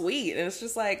so sweet. And it's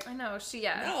just like, I know,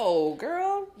 no,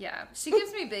 girl. Yeah. She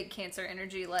gives me big Cancer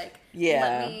energy. Like,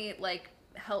 let me, like,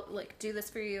 help, like, do this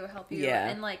for you, help you. Yeah.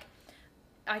 And, like,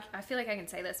 I feel like I can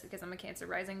say this because I'm a Cancer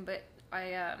rising, but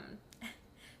I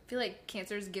feel like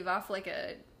Cancers give off, like,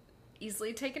 a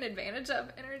easily taken advantage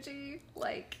of energy.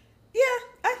 Like, yeah,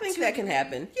 I think that can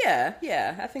happen.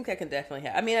 Yeah. I think that can definitely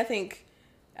happen. I mean, I think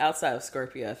outside of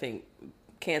Scorpio, I think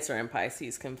Cancer and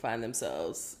Pisces can find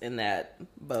themselves in that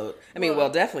boat. I mean, well,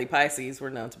 definitely Pisces. We're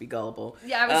known to be gullible.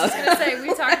 Yeah, I was just going to say,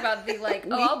 we talked about the, like,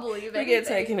 I'll believe anything. We get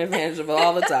taken advantage of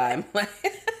all the time.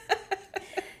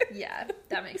 Yeah,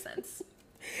 that makes sense.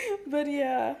 But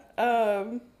yeah.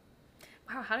 Wow,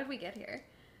 how did we get here?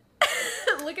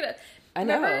 Look at it. I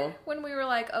know. Remember when we were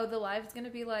like, the live's going to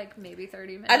be like maybe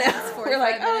 30 minutes? I know. We're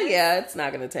like, minutes? It's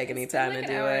not going to take any time to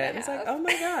do it. And it's like, oh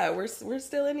my God, we're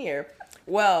still in here.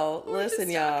 Well, listen,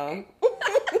 y'all.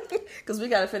 Because we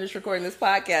got to finish recording this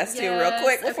podcast too real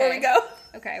quick before we go.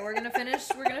 Okay, we're going to finish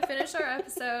our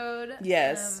episode.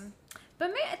 Yes.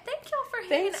 But thank y'all for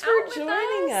hanging Thanks out for with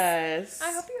joining us.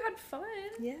 I hope you had fun.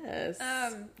 Yes.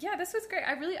 Yeah, this was great.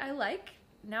 I like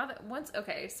now that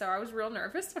okay, so I was real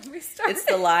nervous when we started. It's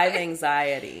the live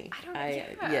anxiety.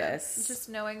 Yes. Just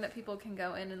knowing that people can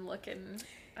go in and look and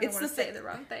I don't want to say the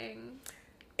wrong thing.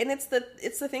 And it's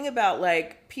the thing about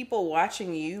like people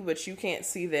watching you, but you can't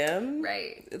see them.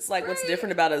 Right. It's like what's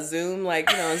different about a Zoom?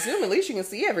 Like, on Zoom, at least you can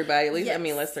see everybody. At least, I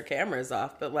mean, unless their camera's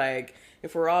off. But like,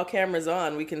 if we're all cameras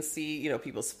on, we can see,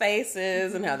 people's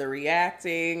faces and how they're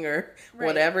reacting or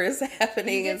whatever is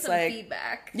happening. You get it's some like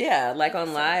feedback. Yeah, like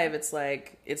on live, it's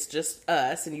like it's just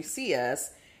us and you see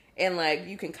us, and like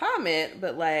you can comment,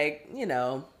 but like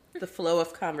the flow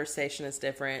of conversation is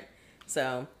different.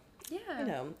 So.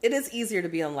 Yeah. It is easier to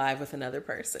be on live with another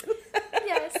person.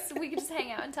 Yes, we can just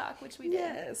hang out and talk, which we did.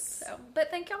 Yes. So,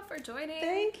 but thank y'all for joining.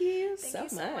 Thank you so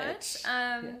much.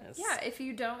 Yes. Yeah, if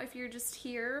you're just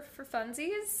here for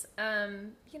funsies,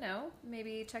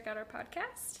 maybe check out our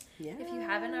podcast. Yeah. If you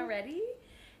haven't already.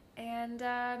 And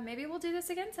maybe we'll do this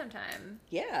again sometime.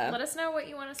 Yeah. Let us know what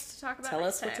you want us to talk about. Tell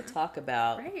us what to talk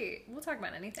about. Right. We'll talk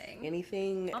about anything.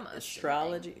 Anything. Almost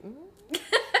astrology.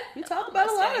 We talk about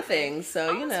a lot of things, so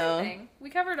almost anything. We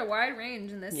covered a wide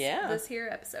range in this here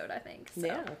episode, I think.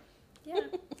 So. Yeah.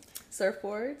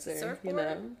 Surfboards, or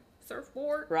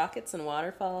surfboard, rockets and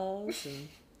waterfalls. And...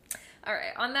 All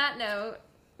right. On that note,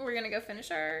 we're gonna go finish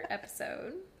our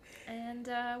episode, and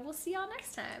we'll see y'all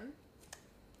next time.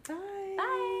 Bye. Bye.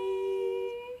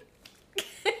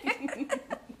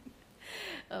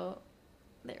 Oh,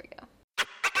 there we go.